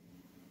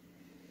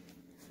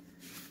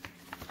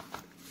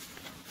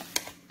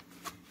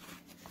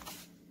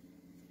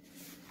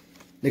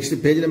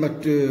நெக்ஸ்ட் பேஜ் நம்பர்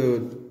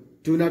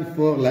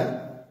 204 ல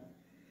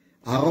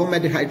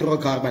அரோமேட்டிக்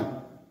ஹைட்ரோகார்பன்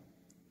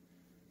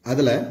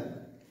அதுல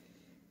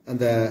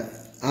அந்த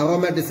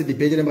aromaticity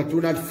page number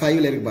 205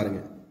 ல இருக்கு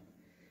பாருங்க.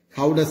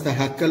 How does the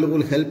Huckel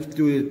rule help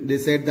to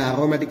decide the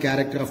aromatic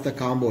character of the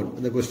compound?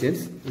 The questions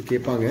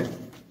கேட்பாங்க.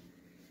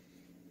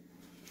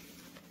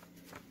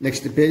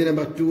 Next page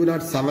number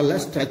 207 ல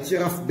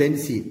structure of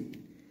benzene.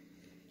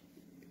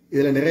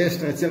 இதுல நிறைய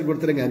ஸ்ட்ரக்சர்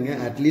கொடுத்துருக்காங்க.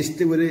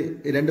 அட்லீஸ்ட் ஒரு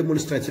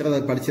 2-3 ஸ்ட்ரக்சர் அதை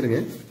படிச்சிருங்க.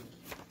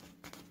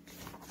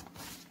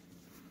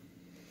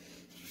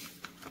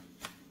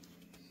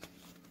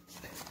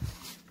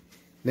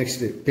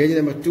 நெக்ஸ்ட் பேஜ்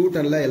நம்பர்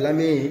 210 ல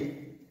எல்லாமே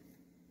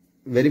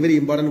வெரி வெரி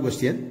இம்பார்ட்டன்ட்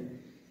क्वेश्चन.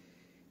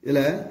 இதுல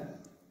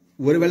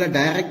ஒருவேளை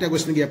டைரக்டா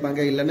क्वेश्चन கேட்பாங்க,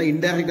 இல்லன்னா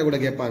இன்டைரக்டா கூட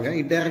கேட்பாங்க.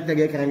 இன்டைரக்டா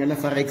கேக்குறாங்கன்னா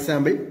for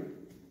example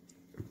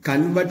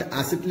convert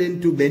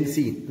acetylene to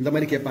benzene இந்த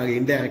மாதிரி கேட்பாங்க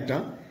இன்டைரக்டா.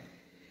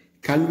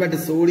 Convert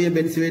sodium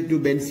benzoate to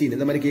benzene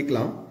இந்த மாதிரி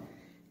கேட்கலாம்.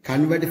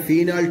 கன்வெர்ட்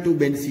ஃபீனால் டு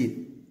பென்சீன்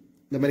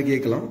இந்த மாதிரி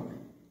கேட்கலாம்.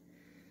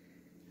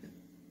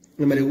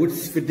 இந்த மாதிரி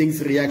Woods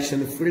fittings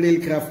reaction, ஃப்ரீடெல்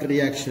craft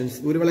reactions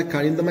ஒருவேளை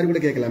இந்த மாதிரி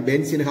கூட கேட்கலாம்.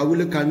 Benzene how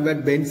will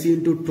convert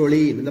benzene to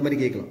டொலீன் இந்த மாதிரி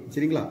கேட்கலாம்.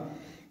 சரிங்களா?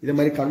 இந்த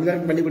மாதிரி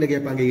கன்வெர்ட் பண்ணி கூட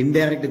கேட்பாங்க.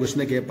 இன்டைரக்ட்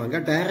क्वेश्चन கேட்பாங்க,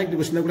 டைரக்ட்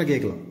क्वेश्चन கூட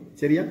கேட்கலாம்.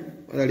 சரியா?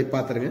 அதை அப்படி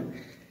பாத்துருங்க.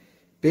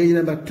 பேஜ்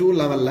நம்பர்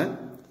 211 ல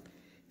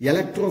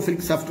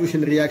எலக்ட்ரோஃபிலிக்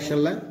சப்ஸ்டிடியூஷன்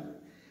ரியாக்ஷன்ல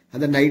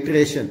அந்த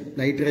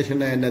நைட்ரேஷன்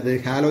என்னது,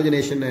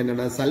 ஹாலோஜனேஷன்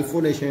என்னன்னா,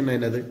 சல்போனேஷன்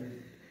என்னது,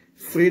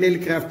 ஃப்ரீடெல்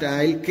கிராஃப்ட்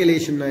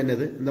அல்கைலேஷன்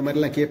என்னது, இந்த மாதிரி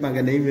எல்லாம் கேட்பாங்க.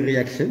 நெய்ம்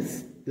ரியாக்ஷன்ஸ்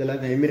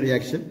இதெல்லாம் நெய்ம்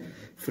ரியாக்ஷன்,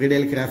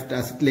 ஃப்ரீடெல் கிராஃப்ட்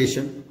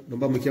அசிட்டிலேஷன்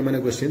ரொம்ப முக்கியமான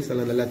क्वेश्चंस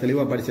எல்லாம் நல்லா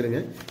தெளிவா படிச்சிருங்க.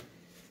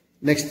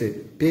 நெக்ஸ்ட்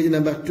பேஜ்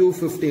நம்பர்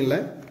 215 ல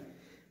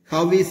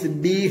how is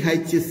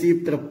BHC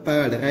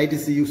prepared, right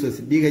is uses.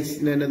 BHC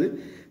என்னது,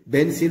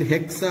 பென்சீன்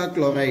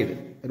ஹெக்ஸாக்ளோரைடு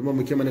ரொம்ப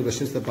முக்கியமான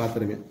क्वेश्चंस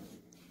பாத்துருங்க.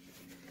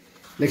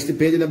 நெக்ஸ்ட்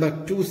பேஜ் நம்பர்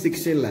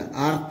 216 ல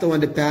ortho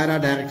and para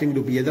directing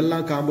group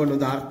எதெல்லாம் காம்பவுண்ட்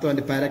வந்து ortho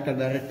and para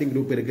directing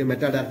group இருக்கு,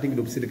 மெட்டா டைரக்டிங்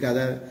குரூப்ஸ் இருக்கு. அத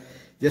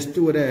ஜஸ்ட்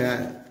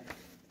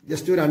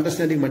ஒரு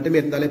அண்டர்ஸ்டாண்டிங் மட்டுமே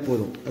இருந்தாலே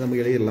போதும், அதை நம்ம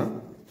எழுதிடலாம்.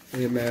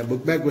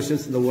 புக் பேக்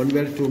क्वेश्चंस இந்த 1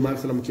 வேர்ட் 2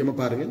 மார்க்ஸ் எல்லாம் முக்கியமா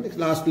பாருங்க.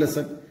 Next last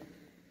lesson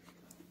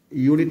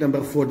unit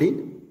number 14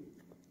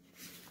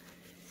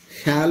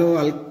 hollow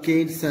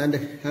alkanes and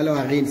hollow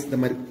arenes இந்த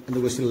மாதிரி அந்த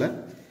क्वेश्चनல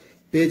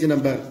பேஜ்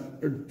நம்பர்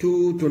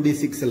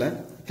 226 ல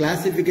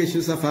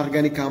கிளாசிபிகேஷன்ஸ் ஆஃப்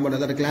ஆர்கானிக் காம்பவுண்ட்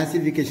அதோட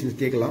கிளாசிபிகேஷன்ஸ்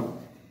கேட்கலாம்,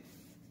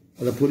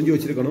 அதை புரிஞ்சு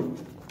வச்சிருக்கணும்.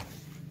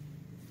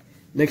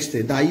 நெக்ஸ்ட்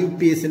இந்த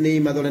IUPAC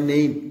நேம் அதோட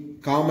நேம்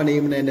காமன்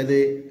நேம்னா என்னது,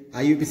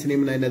 IUPAC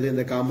நேம்னா என்னது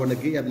இந்த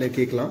காம்பவுண்டுக்கு அதுல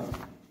கேட்கலாம்.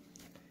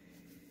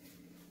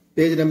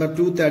 பேஜ் நம்பர்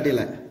 230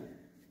 ல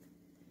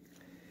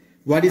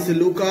வாட் இஸ்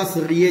லூகாஸ்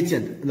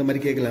ரியேஜென்ட் இந்த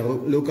மாதிரி கேட்கலாம்.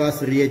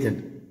 லூகாஸ்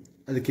ரியேஜென்ட்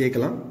அது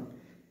கேட்கலாம்,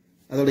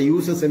 அதோட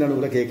யூசஸ் என்னன்னு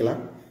கூட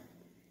கேட்கலாம்.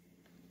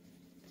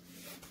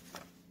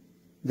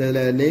 இதுல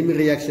நேம்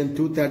ரியாக்ஷன்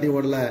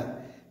 231 ல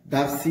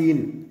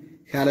டார்சின்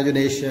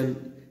ஹாலோஜனேஷன்,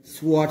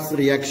 ஸ்வார்ட்ஸ்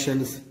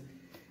ரியாக்ஷன்ஸ்,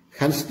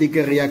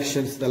 ஹன்ஸ்டிக்கர்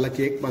ரியாக்ஷன்ஸ் இதெல்லாம்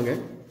கேட்பாங்க.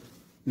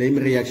 நேம்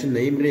ரியாக்ஷன்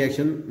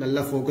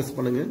நல்லா ஃபோக்கஸ்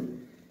பண்ணுங்க.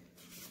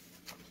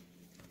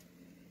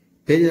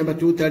 பேஜ் நம்பர்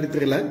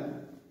 233 ல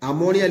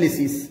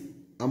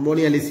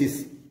அமோனியாலிசிஸ்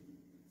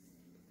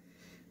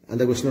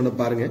அந்த क्वेश्चन ஒன்னு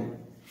பாருங்க.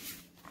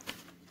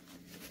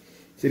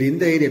 சரி,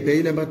 இந்த ஏரியா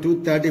பேஜ் நம்பர்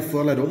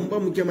 234 ல ரொம்ப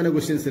முக்கியமான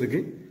क्वेश्चंस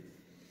இருக்கு.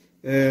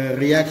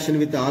 reaction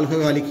with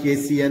alcoholic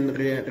ACN,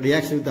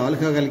 reaction with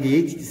alcoholic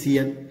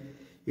HCN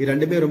இது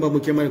ரெண்டுமே ரொம்ப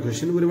முக்கியமான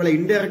क्वेश्चन. ஒருவேளை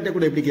இன்டைரக்டா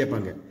கூட எப்படி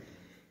கேட்பாங்க,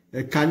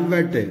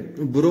 convert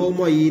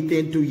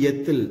bromoethane to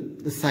ethyl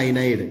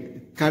cyanide,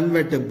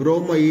 convert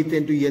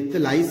bromoethane to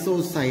ethyl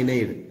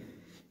isocyanide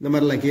இந்த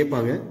மாதிரி எல்லாம்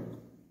கேட்பாங்க.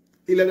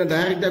 இல்லைன்னா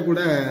டைரக்டா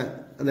கூட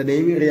அந்த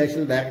நேமிங்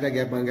ரியாக்ஷன் டைரக்டா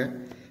கேட்பாங்க.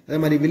 அதே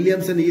மாதிரி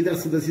வில்லியம்சன்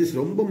ஈதர் சிந்தசிஸ்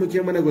ரொம்ப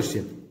முக்கியமான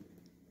क्वेश्चन.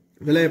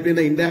 இதெல்லாம்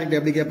எப்படின்னா இன்டைரக்ட்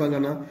எப்படி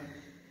கேட்பாங்கன்னா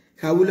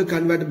how will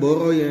convert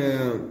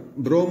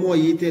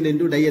bromoethane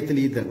into diethyl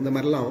ether இந்த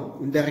மாதிரிலாம்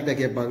இன்டைரக்டா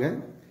கேட்பாங்க.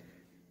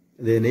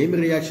 இது நேம்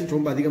ரியாக்ஷன்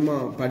ரொம்ப அதிகமா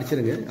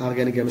படிச்சிருங்க,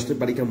 ஆர்கானிக் கெமிஸ்ட்ரி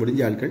படிக்க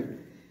முடிஞ்ச ஆட்கள்.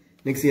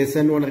 நெக்ஸ்ட்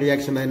SN1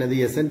 ரியாக்ஷன் என்னது,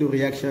 SN2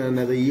 ரியாக்ஷன்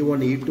என்னது,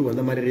 E1 E2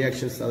 அந்த மாதிரி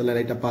ரியாக்ஷன்ஸ் அதெல்லாம்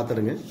ரைட்டா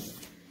பாத்துருங்க.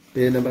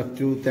 Page number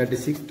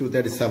 236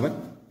 237.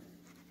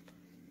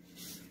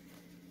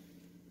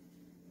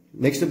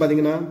 நெக்ஸ்ட்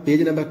பாத்தீங்கன்னா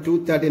பேஜ் நம்பர்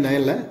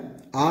 239 ல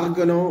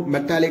ஆர்கனோ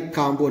மெட்டாலிக்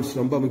காம்பவுண்ட்ஸ்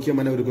ரொம்ப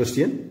முக்கியமான ஒரு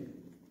क्वेश्चन.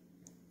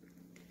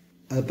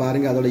 அது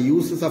பாருங்க, அதோட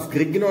யூசஸ் ஆஃப்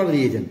கிரிக்னால்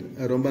ரியேஜென்ட்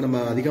ரொம்ப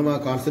நம்ம அதிகமா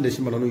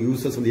கான்சென்ட்ரேஷன் பண்ணணும்.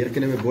 யூசஸ் வந்து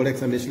ஏற்கனவே போர்டு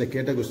எக்ஸாமினேஷன்ல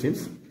கேட்ட क्वेश्चंस,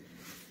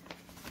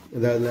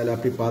 அதனால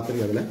அப்படி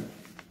பாத்துருங்க. அதுல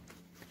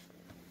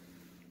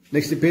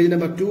நெக்ஸ்ட் பேஜ்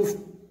நம்பர்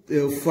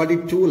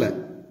 242 ல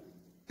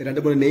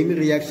ரெண்டு மூணு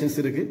நேமிங் ரியாக்ஷன்ஸ்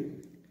இருக்கு,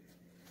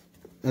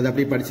 அது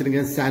அப்படி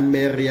படிச்சிருங்க.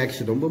 சான்மேயர்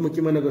ரியாக்ஷன் ரொம்ப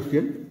முக்கியமான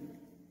question.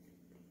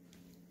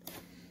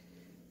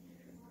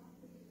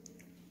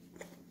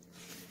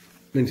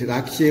 Next,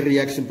 Rakshay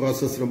reaction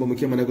process ரொம்ப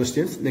முக்கியமான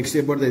questions. Next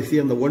about the see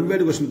அந்த one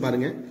word question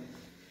பாருங்க.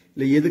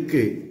 இல்ல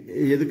எதுக்கு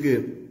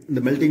இந்த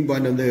மெல்டிங்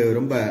பாயிண்ட் வந்து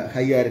ரொம்ப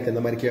ஹையா இருக்கு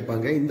அந்த மாதிரி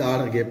கேட்பாங்க, இந்த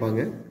ஆர்டர் கேட்பாங்க.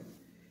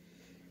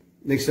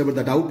 Next about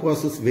the Dow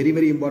process, very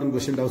very important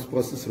question. Dow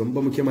process ரொம்ப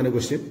முக்கியமான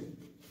question.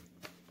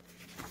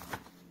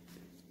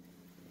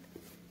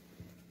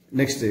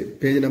 Next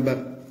page number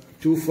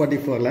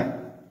 244 ல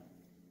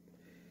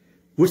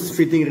Woods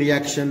fitting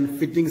reaction,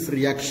 fittings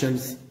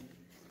reactions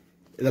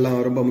இதெல்லாம்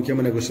ரொம்ப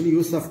முக்கியமான கொஸ்டின்.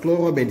 யூஸ் ஆஃப்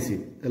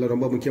குளோரோபென்சீன் இதெல்லாம்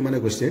ரொம்ப முக்கியமான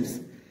கொஸ்டின்ஸ்.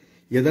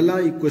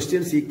 எதெல்லாம்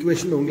கொஸ்டின்ஸ்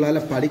ஈக்குவேஷன் உங்களால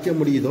படிக்க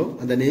முடியுதோ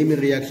அந்த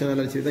நேமிங்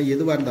ரியாக்ஷன் சரி தான்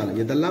எதுவாக இருந்தாலும்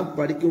எதெல்லாம்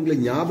படிக்க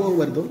உங்களுக்கு ஞாபகம்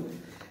வருதோ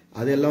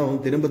அதெல்லாம்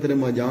திரும்ப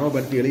திரும்ப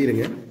ஞாபகப்படுத்தி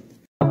எழுதிருங்க.